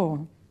of the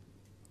law.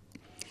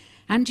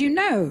 And you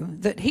know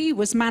that he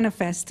was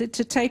manifested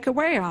to take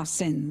away our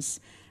sins,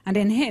 and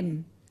in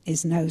him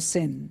is no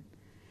sin.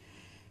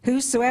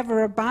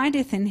 Whosoever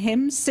abideth in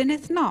him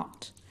sinneth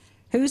not.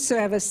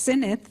 Whosoever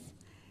sinneth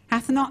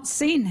hath not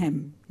seen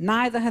him,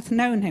 neither hath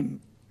known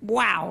him.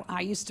 Wow,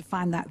 I used to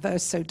find that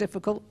verse so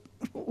difficult.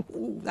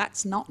 Ooh,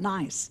 that's not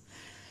nice.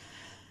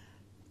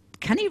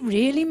 Can he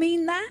really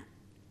mean that?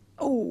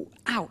 Oh,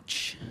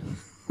 ouch.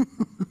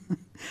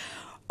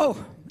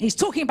 Oh, he's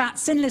talking about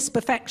sinless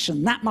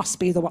perfection. That must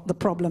be what the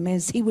problem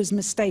is. He was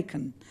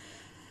mistaken.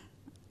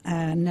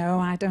 No,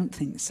 I don't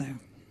think so.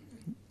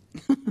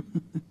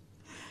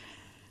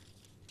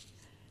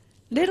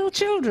 Little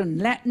children,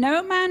 let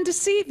no man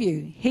deceive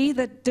you. He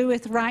that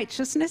doeth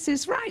righteousness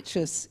is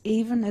righteous,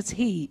 even as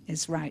he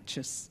is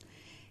righteous.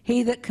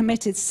 He that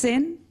committeth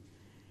sin,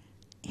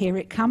 here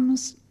it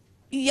comes,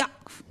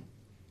 yuck,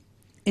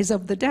 is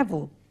of the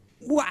devil.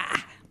 Wah!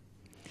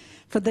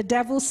 For the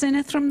devil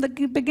sinneth from the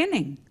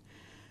beginning.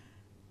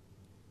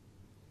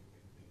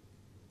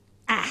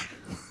 Ah!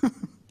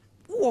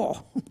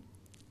 Whoa!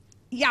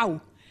 Yow!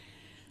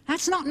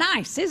 That's not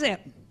nice, is it?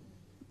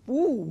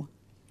 Ooh!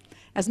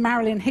 As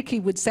Marilyn Hickey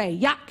would say,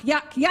 yuck,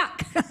 yuck,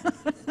 yuck.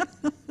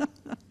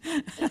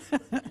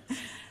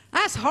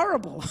 That's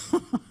horrible.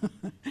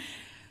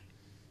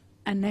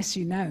 Unless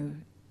you know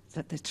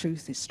that the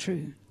truth is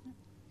true.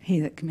 He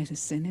that committeth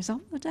sin is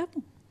of the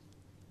devil.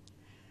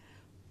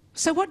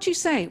 So what do you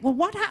say? Well,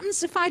 what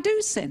happens if I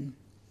do sin?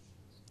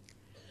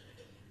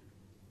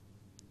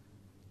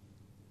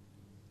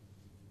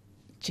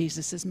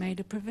 Jesus has made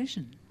a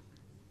provision.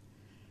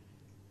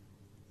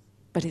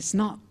 But it's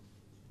not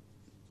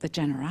the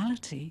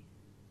generality.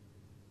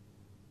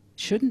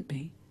 Shouldn't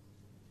be.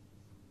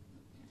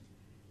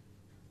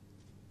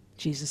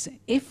 Jesus said,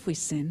 if we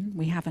sin,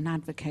 we have an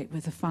advocate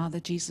with the Father,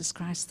 Jesus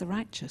Christ the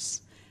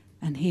righteous,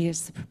 and he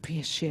is the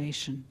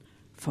propitiation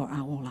for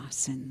all our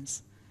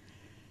sins.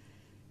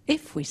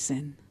 If we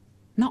sin,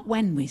 not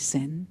when we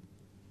sin,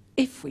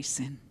 if we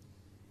sin,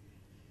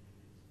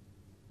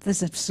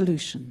 there's a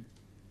solution.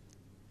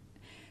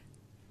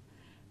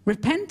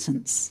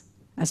 Repentance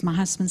as my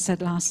husband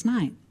said last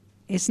night,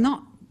 is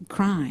not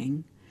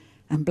crying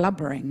and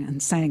blubbering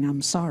and saying,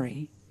 I'm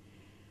sorry.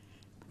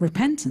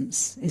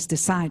 Repentance is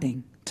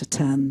deciding to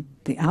turn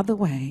the other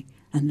way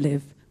and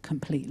live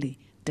completely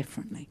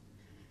differently.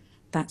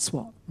 That's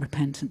what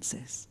repentance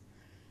is.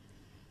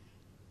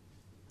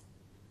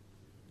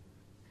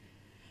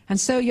 And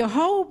so your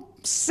whole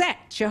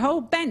set, your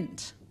whole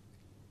bent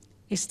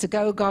is to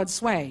go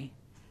God's way.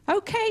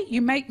 Okay, you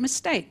make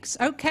mistakes.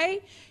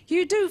 Okay,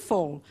 you do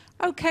fall.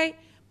 Okay,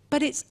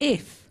 but it's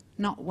if,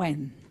 not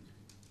when.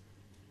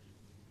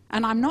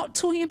 And I'm not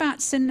talking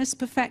about sinless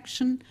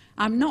perfection.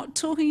 I'm not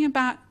talking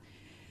about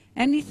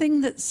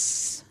anything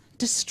that's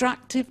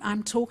destructive.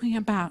 I'm talking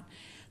about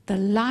the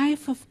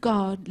life of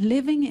God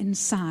living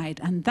inside.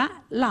 And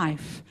that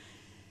life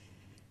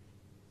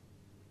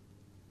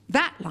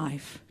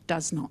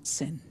does not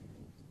sin.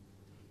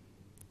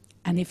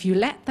 And if you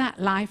let that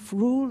life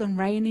rule and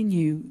reign in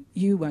you,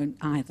 you won't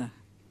either.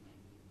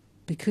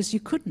 Because you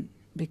couldn't.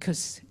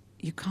 Because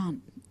you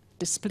can't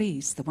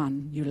displease the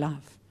one you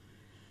love.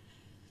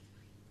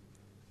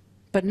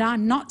 But now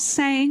I'm not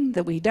saying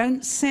that we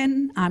don't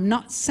sin. I'm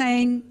not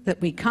saying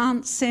that we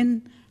can't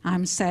sin.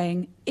 I'm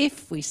saying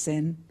if we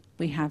sin,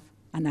 we have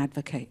an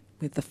advocate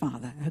with the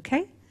Father,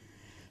 okay?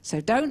 So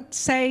don't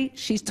say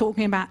she's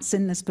talking about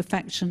sinless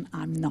perfection.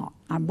 I'm not.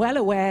 I'm well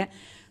aware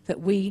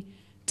that we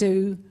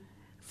do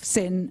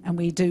sin and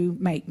we do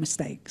make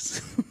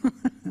mistakes.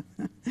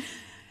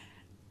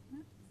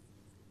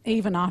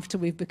 Even after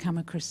we've become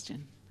a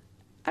Christian.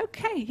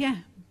 Okay, yeah,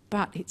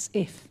 but it's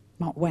if,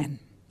 not when.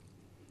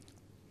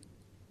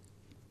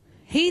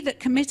 He that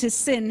committeth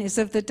sin is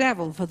of the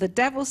devil, for the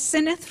devil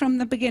sinneth from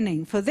the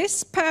beginning. For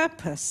this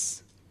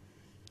purpose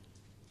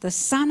the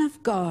Son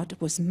of God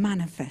was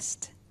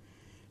manifest,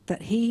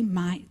 that he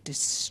might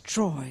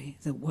destroy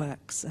the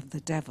works of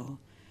the devil.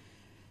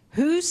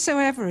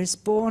 Whosoever is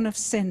born of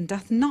sin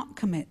doth not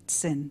commit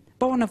sin.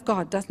 Born of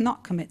God doth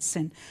not commit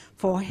sin,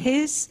 for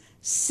his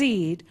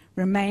seed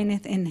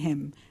remaineth in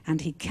him,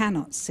 and he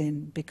cannot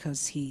sin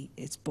because he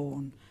is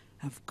born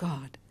of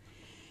God.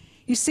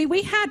 You see,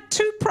 we had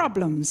two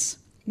problems.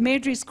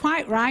 Mairdrey's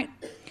quite right.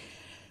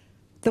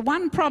 The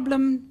one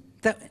problem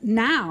that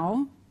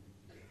now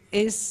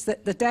is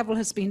that the devil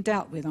has been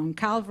dealt with. On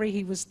Calvary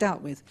he was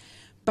dealt with.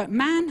 But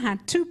man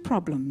had two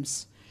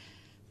problems.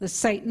 The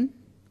Satan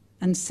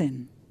and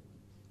sin.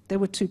 There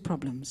were two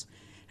problems.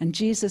 And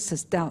Jesus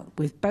has dealt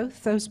with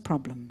both those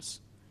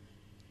problems.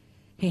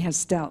 He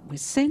has dealt with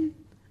sin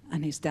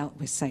and he's dealt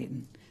with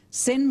Satan.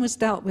 Sin was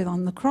dealt with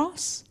on the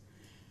cross.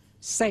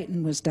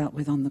 Satan was dealt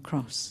with on the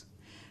cross.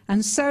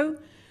 And so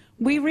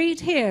we read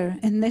here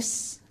in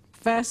this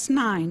verse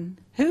 9,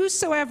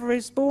 whosoever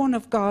is born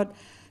of God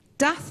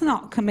doth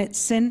not commit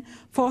sin,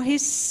 for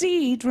his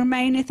seed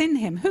remaineth in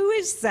him. Who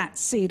is that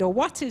seed, or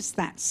what is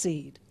that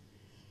seed?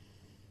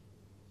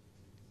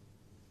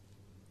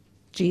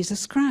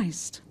 Jesus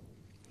Christ.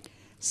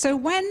 So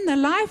when the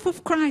life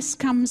of Christ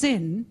comes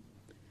in,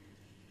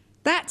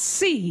 that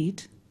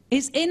seed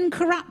is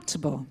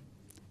incorruptible.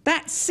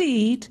 That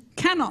seed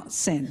cannot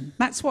sin.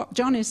 That's what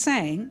John is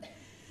saying.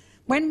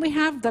 When we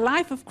have the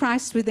life of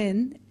Christ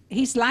within,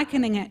 he's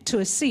likening it to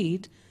a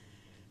seed.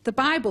 The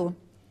Bible,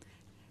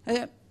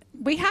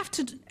 we have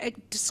to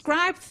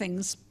describe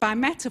things by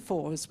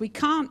metaphors. We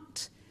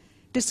can't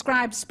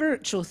describe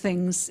spiritual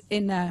things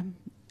in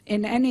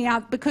any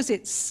other, because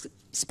it's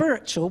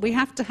spiritual. We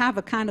have to have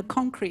a kind of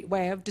concrete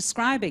way of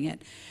describing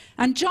it.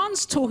 And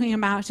John's talking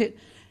about it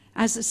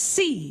as a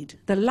seed.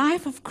 The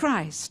life of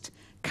Christ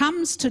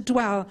comes to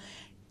dwell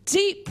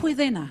deep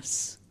within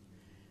us.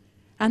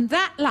 And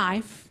that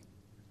life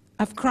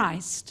of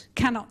Christ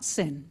cannot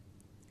sin.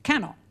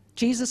 Cannot.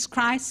 Jesus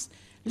Christ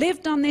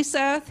lived on this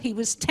earth. He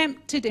was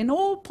tempted in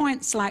all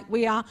points like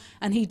we are,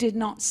 and he did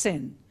not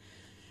sin.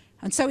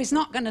 And so he's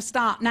not going to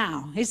start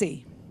now, is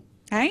he?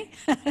 Okay?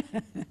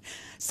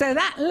 So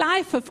that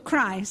life of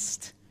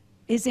Christ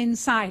is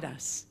inside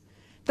us.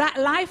 That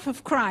life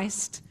of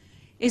Christ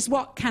is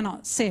what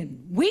cannot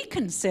sin. We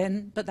can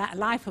sin, but that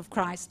life of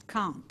Christ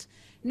can't.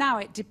 Now,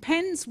 it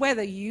depends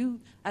whether you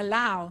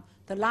allow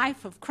the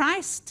life of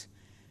Christ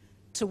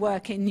to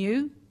work in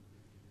you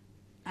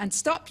and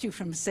stop you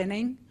from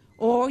sinning,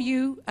 or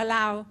you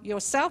allow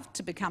yourself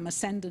to become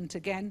ascendant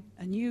again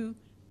and you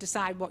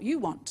decide what you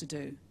want to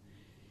do.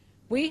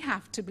 We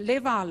have to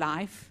live our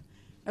life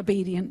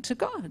obedient to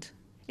God.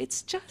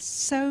 It's just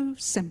so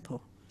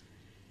simple.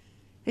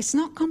 It's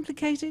not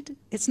complicated.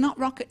 It's not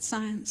rocket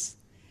science.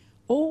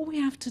 All we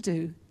have to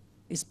do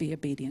is be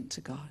obedient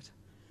to God.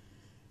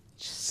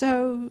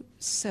 So,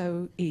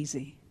 so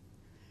easy.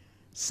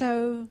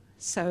 So,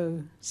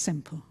 so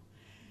simple.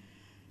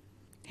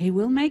 He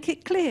will make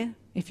it clear.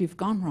 If you've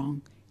gone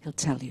wrong, he'll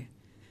tell you.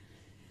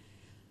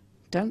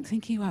 Don't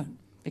think he won't,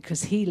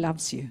 because he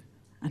loves you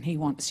and he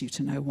wants you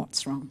to know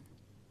what's wrong.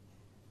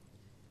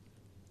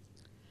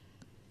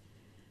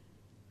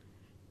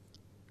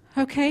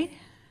 Okay?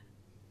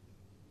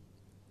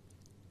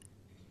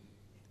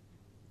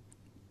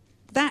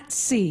 That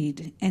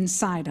seed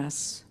inside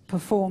us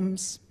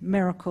performs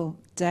miracle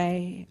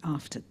day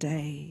after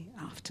day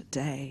after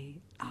day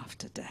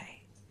after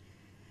day.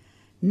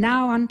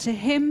 Now unto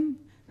him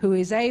who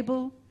is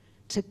able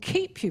to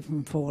keep you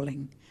from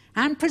falling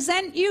and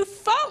present you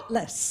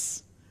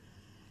faultless.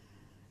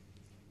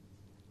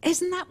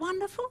 Isn't that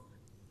wonderful?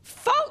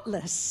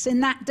 Faultless in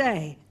that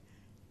day.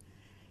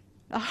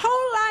 The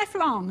whole life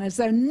long, as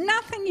though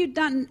nothing you'd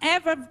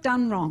ever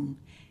done wrong.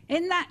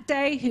 In that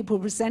day, he will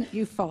present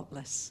you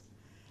faultless.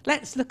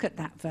 Let's look at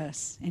that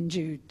verse in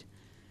Jude.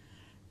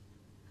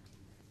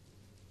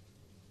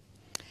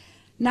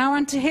 Now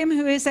unto him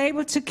who is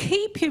able to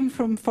keep you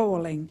from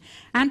falling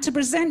and to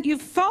present you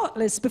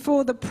faultless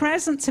before the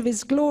presence of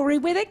his glory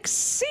with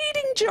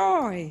exceeding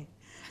joy.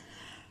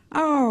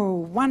 Oh,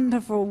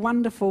 wonderful,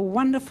 wonderful,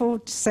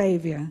 wonderful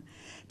Saviour.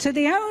 To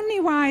the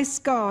only wise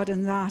God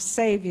and our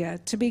Saviour,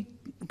 to be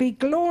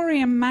glory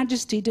and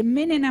majesty,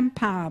 dominion and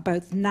power,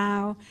 both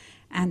now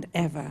and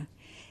ever.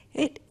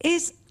 It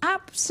is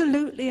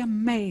absolutely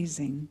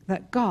amazing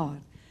that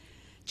God,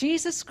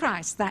 Jesus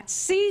Christ, that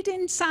seed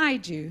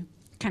inside you,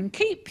 can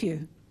keep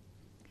you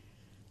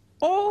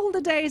all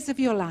the days of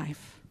your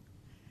life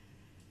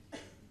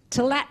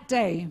till that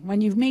day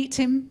when you meet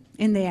him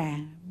in the air,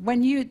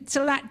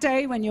 till that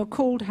day when you're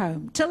called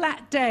home, till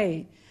that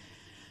day.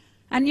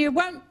 And you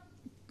won't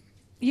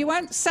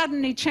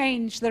suddenly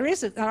change. There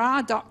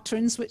are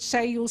doctrines which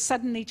say you'll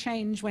suddenly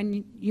change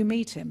when you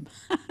meet him.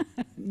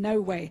 No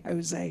way,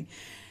 Jose.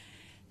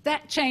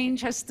 That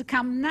change has to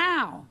come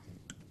now,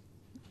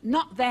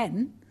 not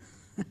then.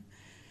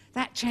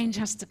 That change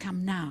has to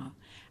come now.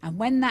 And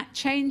when that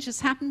change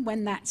has happened,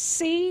 when that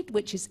seed,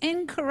 which is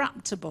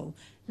incorruptible,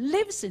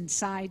 lives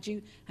inside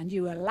you, and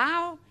you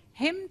allow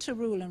him to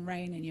rule and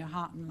reign in your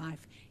heart and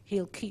life,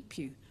 he'll keep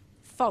you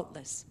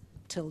faultless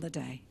till the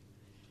day.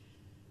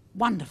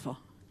 Wonderful.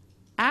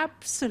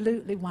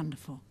 Absolutely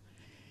wonderful.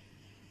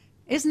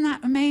 Isn't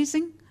that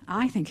amazing?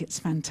 I think it's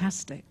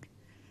fantastic.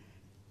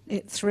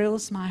 It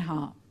thrills my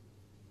heart.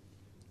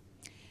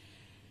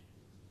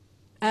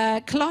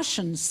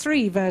 Colossians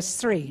 3, verse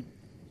 3.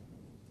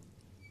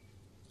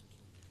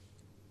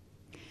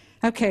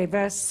 Okay,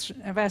 verse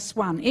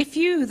 1. If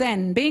you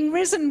then, being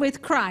risen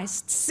with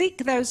Christ, seek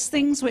those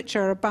things which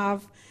are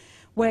above,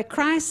 where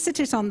Christ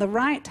sitteth on the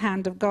right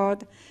hand of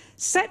God,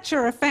 set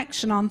your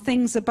affection on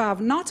things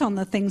above, not on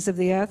the things of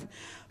the earth.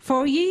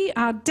 For ye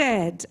are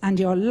dead, and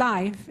your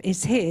life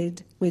is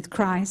hid with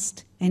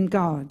Christ in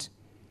God.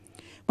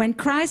 When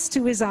Christ,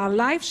 who is our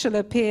life, shall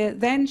appear,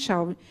 then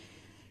shall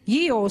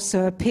ye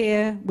also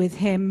appear with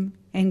him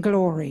in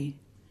glory.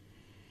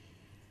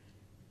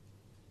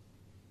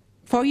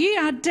 For ye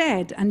are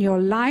dead, and your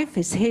life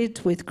is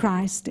hid with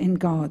Christ in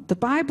God. The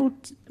Bible,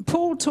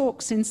 Paul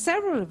talks in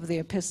several of the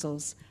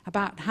epistles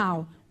about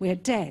how we're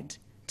dead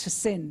to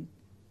sin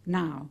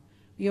now.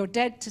 You're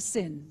dead to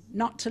sin,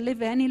 not to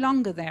live any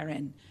longer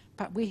therein,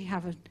 but we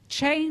have a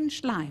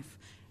changed life,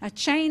 a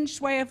changed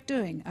way of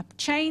doing, a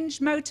changed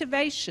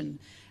motivation,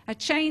 a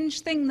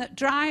changed thing that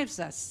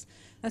drives us.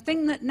 The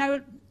thing that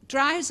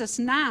drives us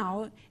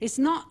now is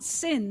not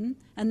sin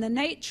and the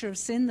nature of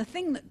sin. The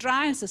thing that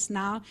drives us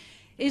now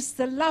is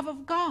the love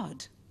of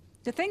God.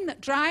 The thing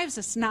that drives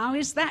us now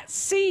is that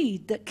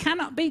seed that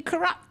cannot be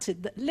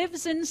corrupted, that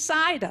lives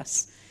inside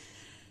us.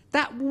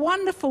 That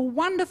wonderful,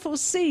 wonderful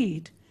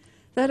seed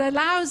that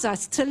allows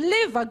us to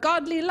live a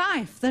godly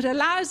life, that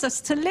allows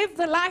us to live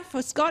the life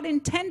as God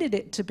intended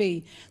it to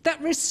be,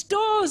 that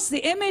restores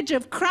the image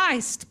of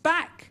Christ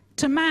back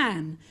to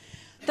man,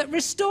 that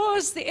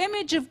restores the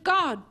image of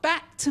God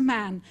back to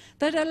man,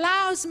 that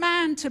allows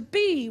man to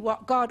be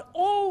what God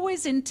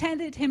always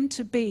intended him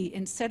to be,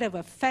 instead of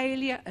a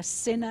failure, a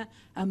sinner,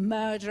 a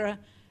murderer,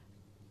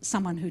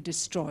 someone who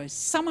destroys,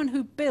 someone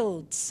who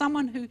builds,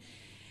 someone who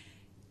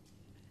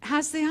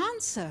has the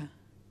answer,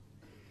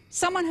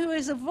 someone who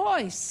is a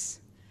voice,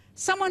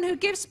 someone who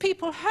gives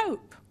people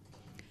hope.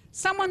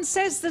 Someone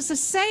says there's a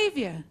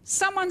savior,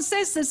 someone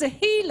says there's a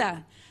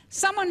healer,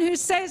 someone who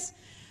says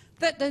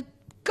that the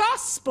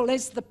gospel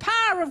is the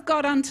power of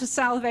God unto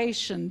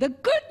salvation. The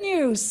good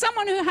news,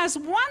 someone who has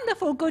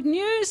wonderful good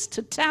news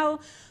to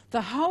tell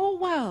the whole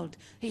world.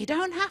 You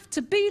don't have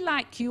to be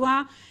like you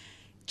are.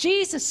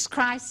 Jesus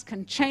Christ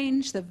can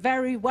change the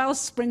very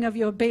wellspring of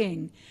your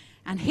being,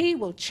 and he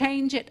will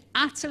change it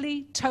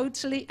utterly,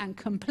 totally, and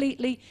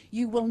completely.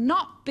 You will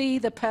not be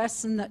the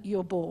person that you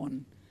were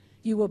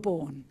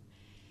born.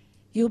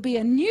 You'll be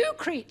a new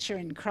creature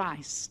in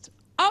Christ.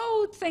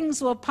 Old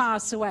things will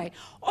pass away.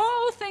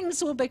 All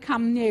things will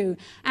become new,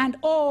 and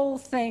all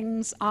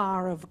things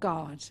are of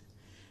God.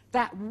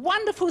 That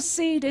wonderful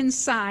seed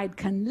inside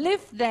can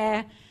live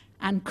there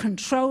and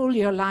control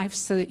your life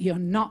so that you're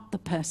not the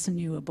person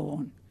you were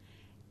born.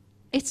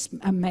 It's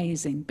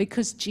amazing,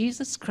 because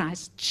Jesus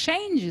Christ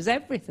changes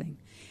everything.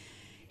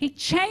 He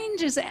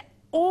changes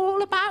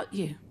all about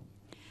you.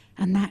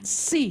 And that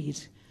seed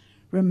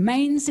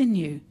remains in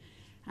you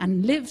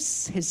and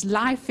lives his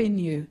life in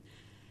you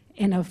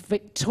in a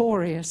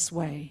victorious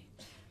way,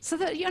 so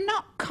that you're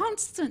not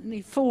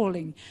constantly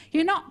falling.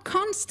 You're not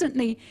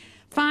constantly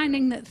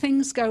finding that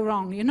things go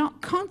wrong. You're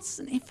not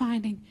constantly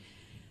finding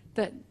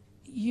that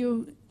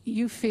you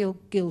feel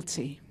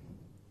guilty.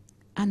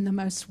 And the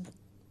most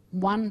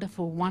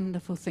wonderful,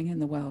 wonderful thing in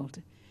the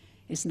world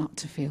is not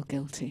to feel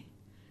guilty.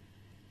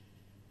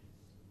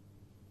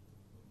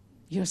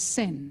 Your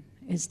sin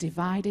is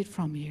divided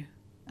from you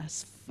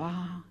as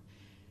far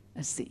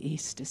as the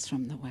east is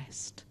from the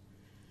west.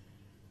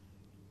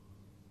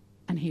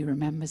 And he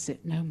remembers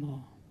it no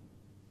more.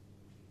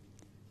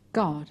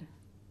 God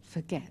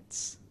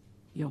forgets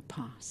your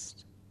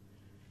past.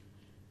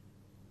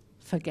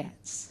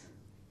 Forgets.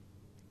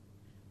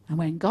 And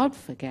when God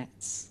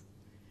forgets,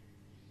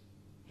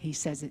 he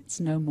says it's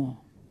no more.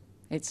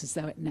 It's as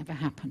though it never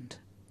happened.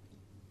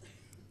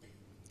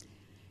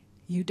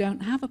 You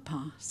don't have a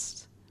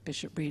past,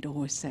 Bishop Reid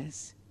always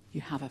says.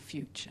 You have a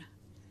future.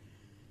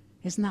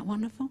 Isn't that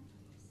wonderful?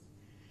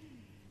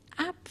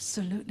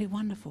 Absolutely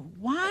wonderful.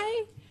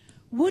 Why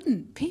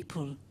wouldn't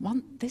people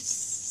want this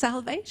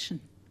salvation?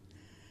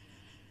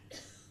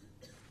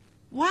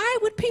 Why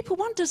would people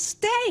want to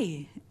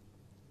stay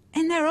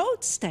in their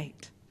old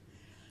state?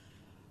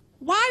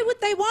 Why would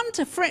they want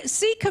to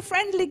seek a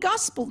friendly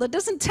gospel that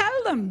doesn't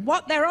tell them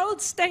what their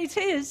old state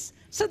is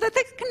so that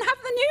they can have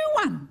the new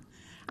one?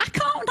 I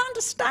can't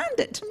understand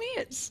it. To me,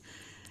 it's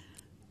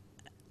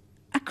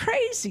a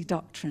crazy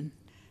doctrine.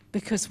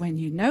 Because when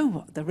you know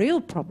what the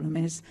real problem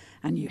is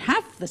and you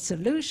have the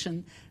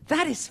solution,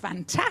 that is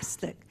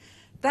fantastic.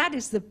 That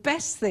is the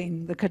best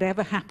thing that could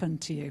ever happen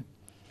to you.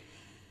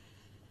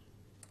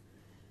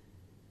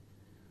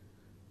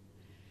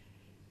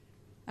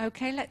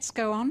 Okay, let's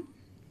go on.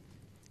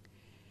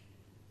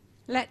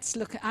 Let's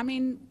look at,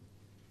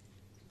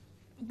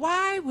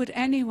 why would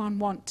anyone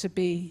want to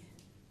be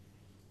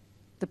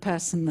the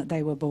person that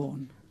they were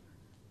born?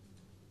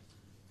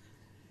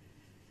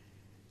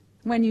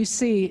 When you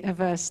see a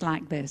verse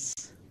like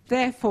this,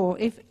 therefore,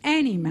 if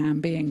any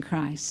man be in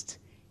Christ,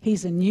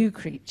 he's a new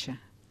creature.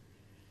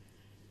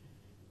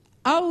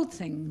 Old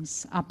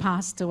things are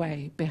passed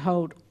away.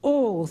 Behold,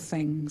 all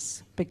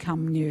things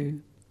become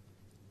new.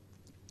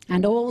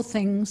 And all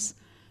things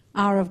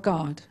are of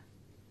God.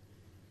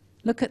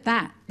 Look at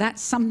that.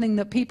 That's something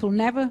that people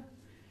never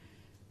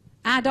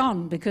add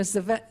on because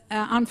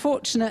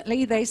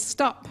unfortunately they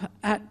stop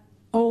at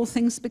all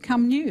things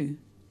become new.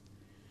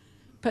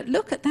 But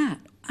look at that.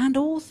 And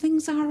all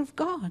things are of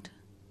God.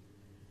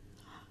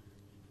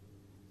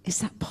 Is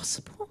that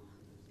possible?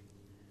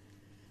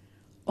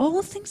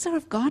 All things are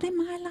of God in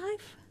my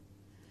life?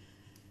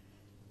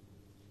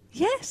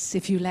 Yes,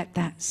 if you let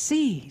that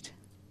seed,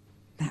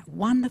 that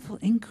wonderful,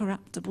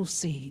 incorruptible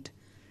seed,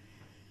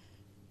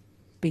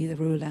 be the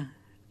ruler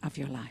of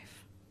your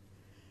life.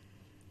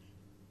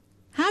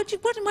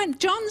 When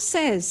John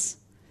says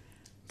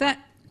that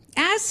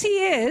as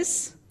he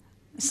is,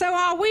 so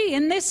are we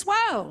in this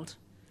world.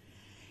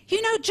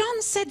 You know,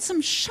 John said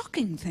some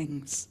shocking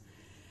things.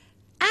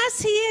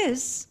 As he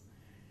is,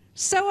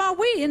 so are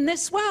we in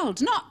this world.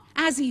 Not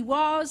as he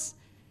was,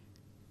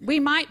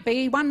 we might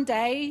be one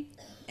day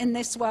in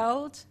this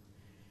world.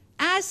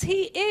 As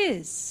he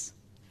is.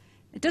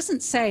 It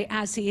doesn't say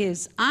as he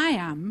is, I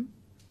am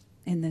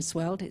in this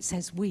world. It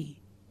says we.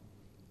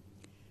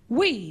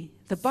 We,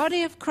 the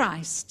body of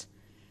Christ,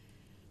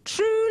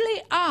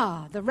 truly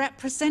are the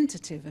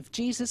representative of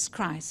Jesus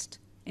Christ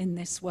in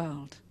this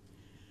world.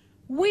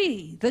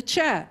 We, the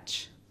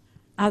church,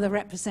 are the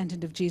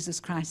representative of Jesus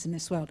Christ in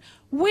this world.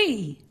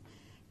 We,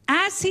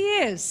 as he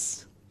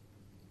is,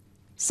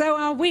 so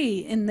are we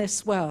in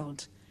this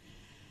world.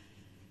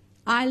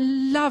 I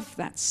love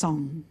that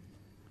song.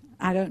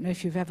 I don't know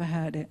if you've ever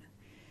heard it.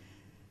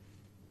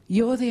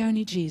 You're the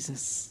only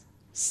Jesus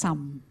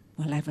some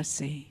will ever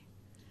see.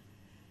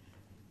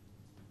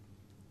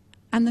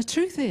 And the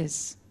truth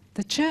is,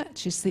 the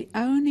church is the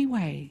only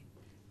way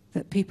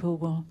that people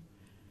will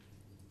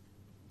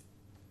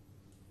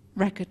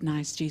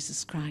recognize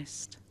Jesus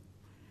Christ.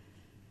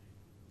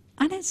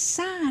 And it's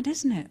sad,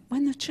 isn't it,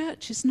 when the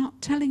church is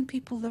not telling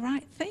people the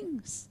right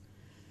things.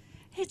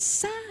 It's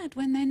sad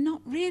when they're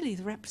not really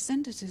the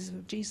representatives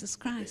of Jesus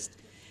Christ.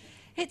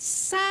 It's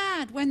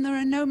sad when there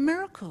are no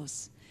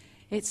miracles.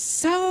 It's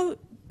so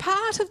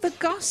part of the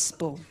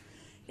gospel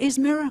is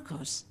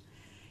miracles.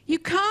 You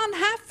can't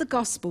have the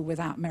gospel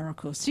without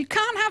miracles. You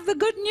can't have the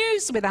good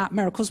news without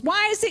miracles.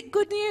 Why is it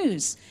good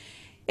news?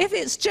 If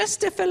it's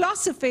just a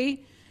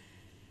philosophy,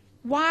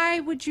 why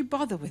would you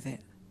bother with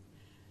it?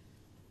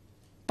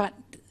 But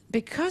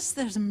because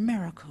there's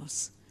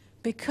miracles,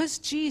 because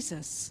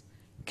Jesus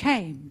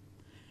came,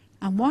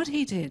 and what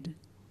he did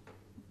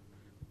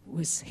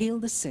was heal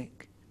the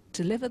sick,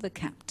 deliver the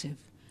captive,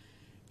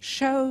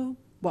 show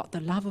what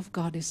the love of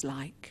God is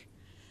like.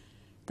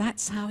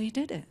 That's how he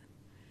did it.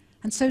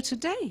 And so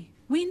today,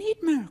 we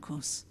need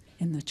miracles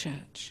in the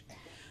church.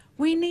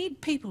 We need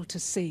people to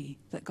see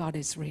that God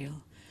is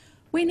real.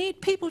 We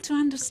need people to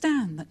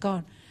understand that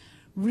God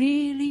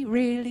really,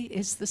 really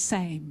is the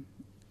same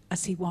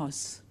as he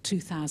was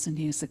 2,000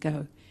 years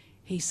ago.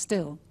 He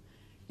still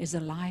is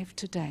alive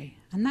today.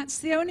 And that's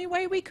the only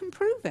way we can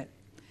prove it.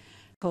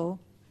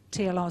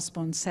 T.L.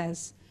 Osborne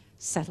says,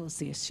 settles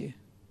the issue.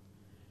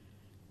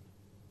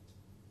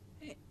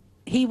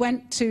 he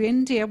went to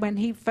India when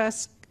he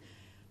first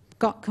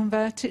got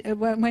converted,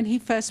 when he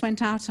first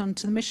went out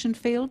onto the mission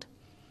field.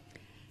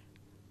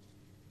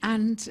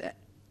 And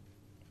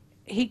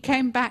he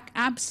came back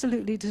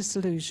absolutely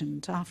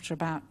disillusioned after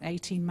about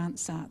 18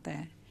 months out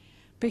there,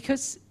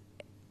 because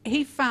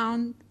he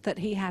found that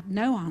he had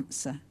no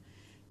answer.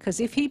 Because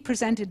if he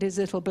presented his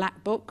little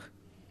black book,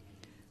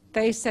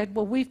 they said,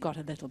 well, we've got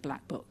a little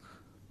black book.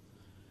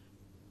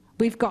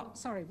 We've got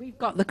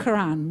the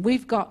Quran.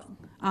 We've got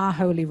our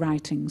holy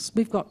writings.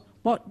 We've got,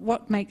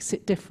 what makes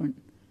it different?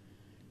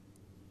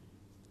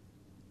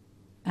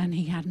 And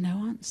he had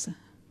no answer.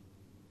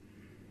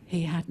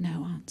 He had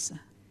no answer.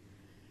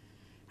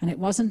 And it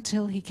wasn't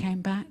until he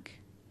came back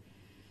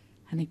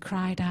and he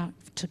cried out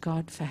to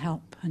God for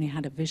help, and he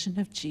had a vision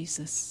of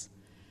Jesus,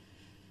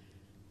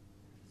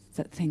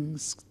 that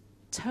things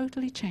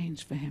totally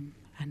changed for him.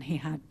 And he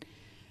had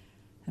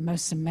the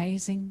most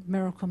amazing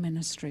miracle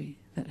ministry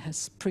that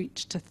has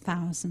preached to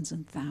thousands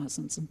and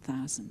thousands and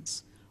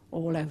thousands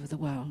all over the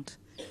world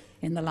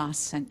in the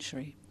last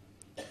century.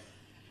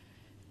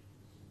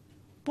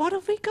 What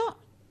have we got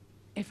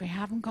if we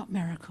haven't got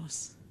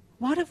miracles?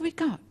 What have we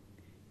got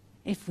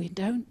if we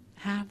don't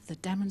have the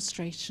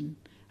demonstration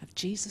of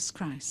Jesus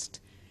Christ?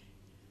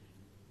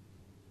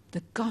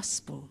 The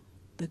gospel,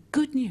 the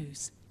good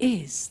news,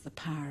 is the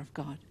power of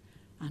God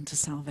unto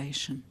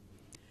salvation.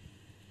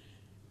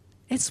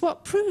 It's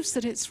what proves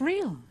that it's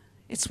real.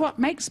 It's what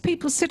makes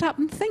people sit up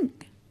and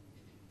think.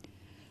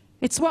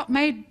 It's what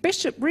made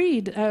Bishop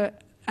Reid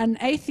an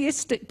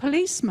atheistic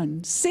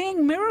policeman,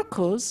 seeing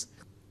miracles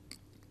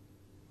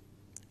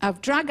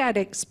of drug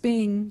addicts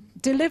being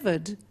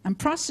delivered and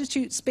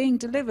prostitutes being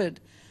delivered,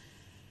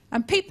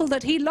 and people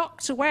that he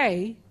locked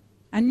away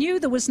and knew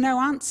there was no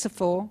answer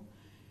for.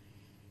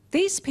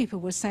 These people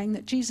were saying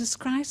that Jesus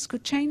Christ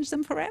could change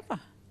them forever.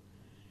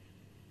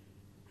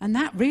 And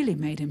that really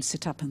made him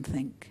sit up and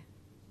think.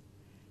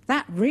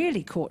 That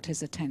really caught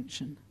his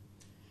attention.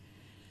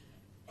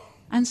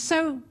 And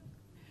so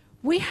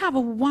we have a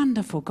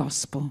wonderful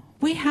gospel.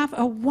 We have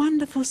a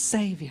wonderful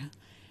Savior.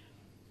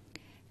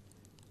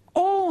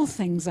 All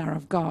things are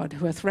of God,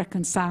 who hath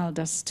reconciled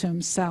us to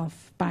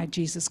himself by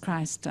Jesus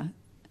Christ,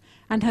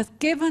 and hath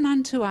given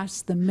unto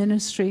us the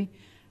ministry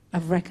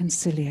of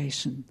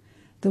reconciliation.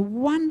 The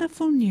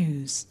wonderful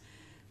news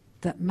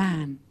that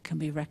man can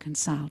be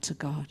reconciled to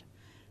God,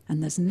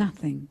 and there's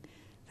nothing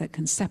that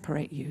can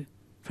separate you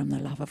from the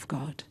love of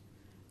God.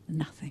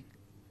 Nothing.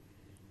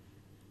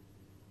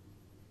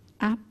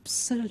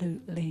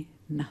 Absolutely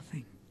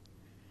nothing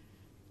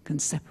can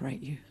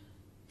separate you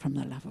from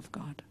the love of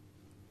God.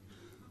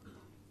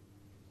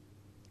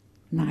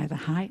 Neither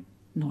height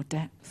nor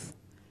depth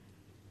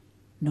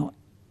nor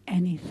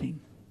anything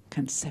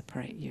can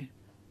separate you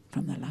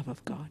from the love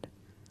of God.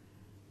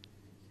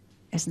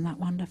 Isn't that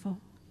wonderful?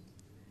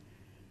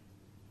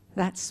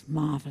 That's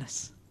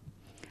marvelous.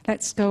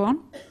 Let's go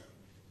on.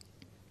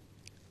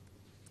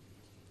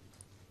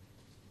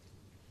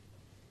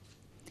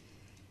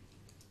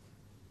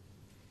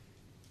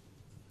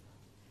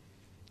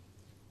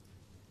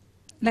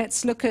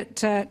 Let's look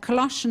at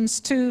Colossians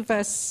 2,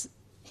 verse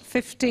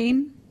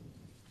 15.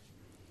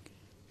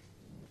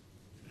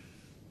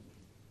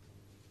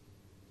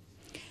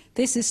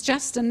 This is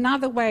just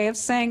another way of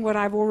saying what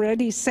I've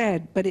already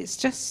said, but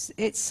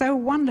it's so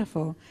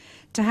wonderful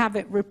to have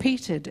it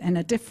repeated in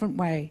a different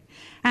way.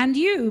 And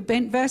you,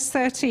 verse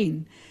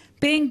 13,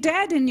 being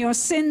dead in your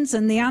sins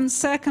and the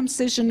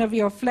uncircumcision of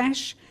your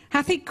flesh,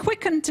 hath he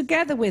quickened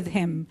together with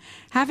him,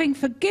 having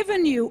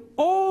forgiven you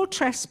all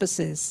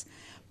trespasses,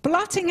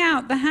 blotting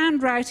out the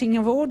handwriting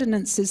of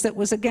ordinances that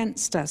was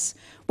against us,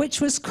 which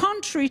was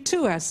contrary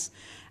to us,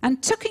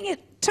 and took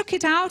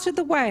it out of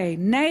the way,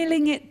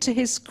 nailing it to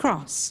his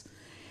cross.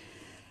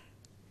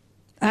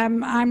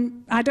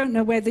 I don't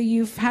know whether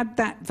you've had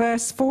that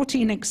verse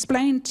 14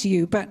 explained to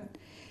you, but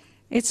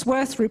it's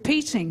worth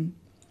repeating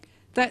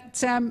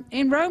that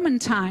in Roman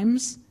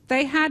times,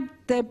 they had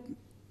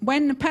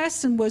when the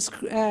person was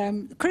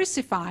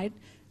crucified,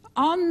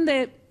 on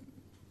the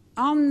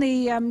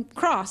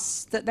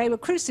cross that they were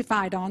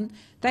crucified on,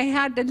 they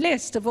had a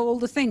list of all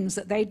the things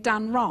that they'd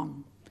done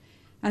wrong.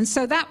 And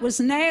so that was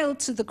nailed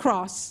to the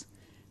cross,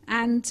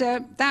 and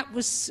that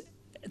was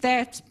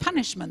their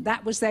punishment,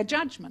 that was their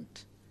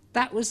judgment.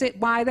 That was it,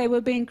 why they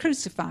were being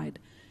crucified.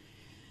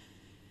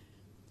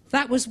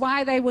 That was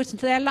why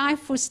their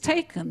life was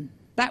taken.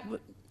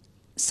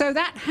 So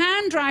that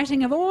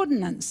handwriting of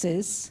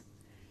ordinances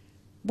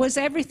was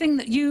everything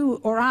that you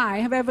or I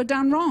have ever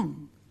done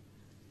wrong.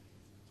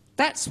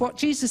 That's what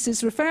Jesus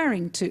is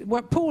referring to,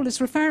 what Paul is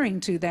referring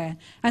to there.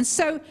 And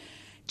so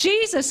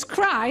Jesus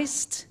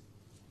Christ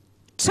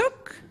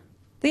took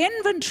the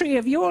inventory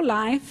of your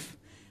life,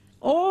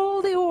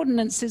 all the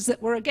ordinances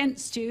that were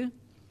against you.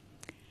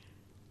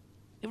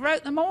 He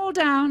wrote them all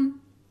down,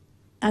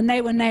 and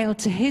they were nailed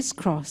to his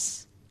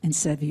cross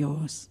instead of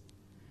yours.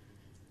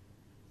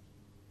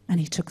 And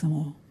he took them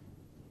all.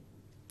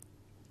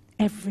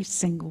 Every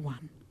single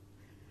one.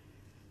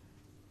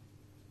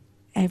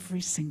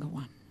 Every single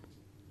one.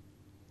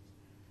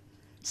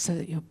 So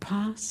that your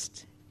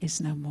past, is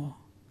no more.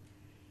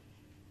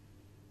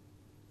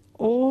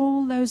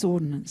 All those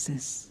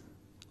ordinances,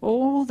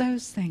 all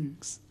those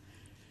things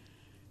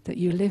that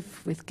you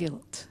live with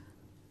guilt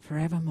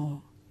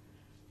forevermore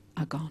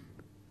are gone.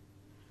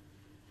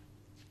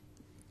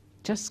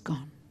 Just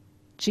gone.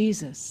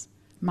 Jesus,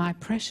 my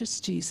precious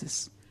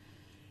Jesus,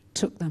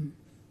 took them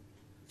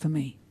for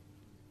me.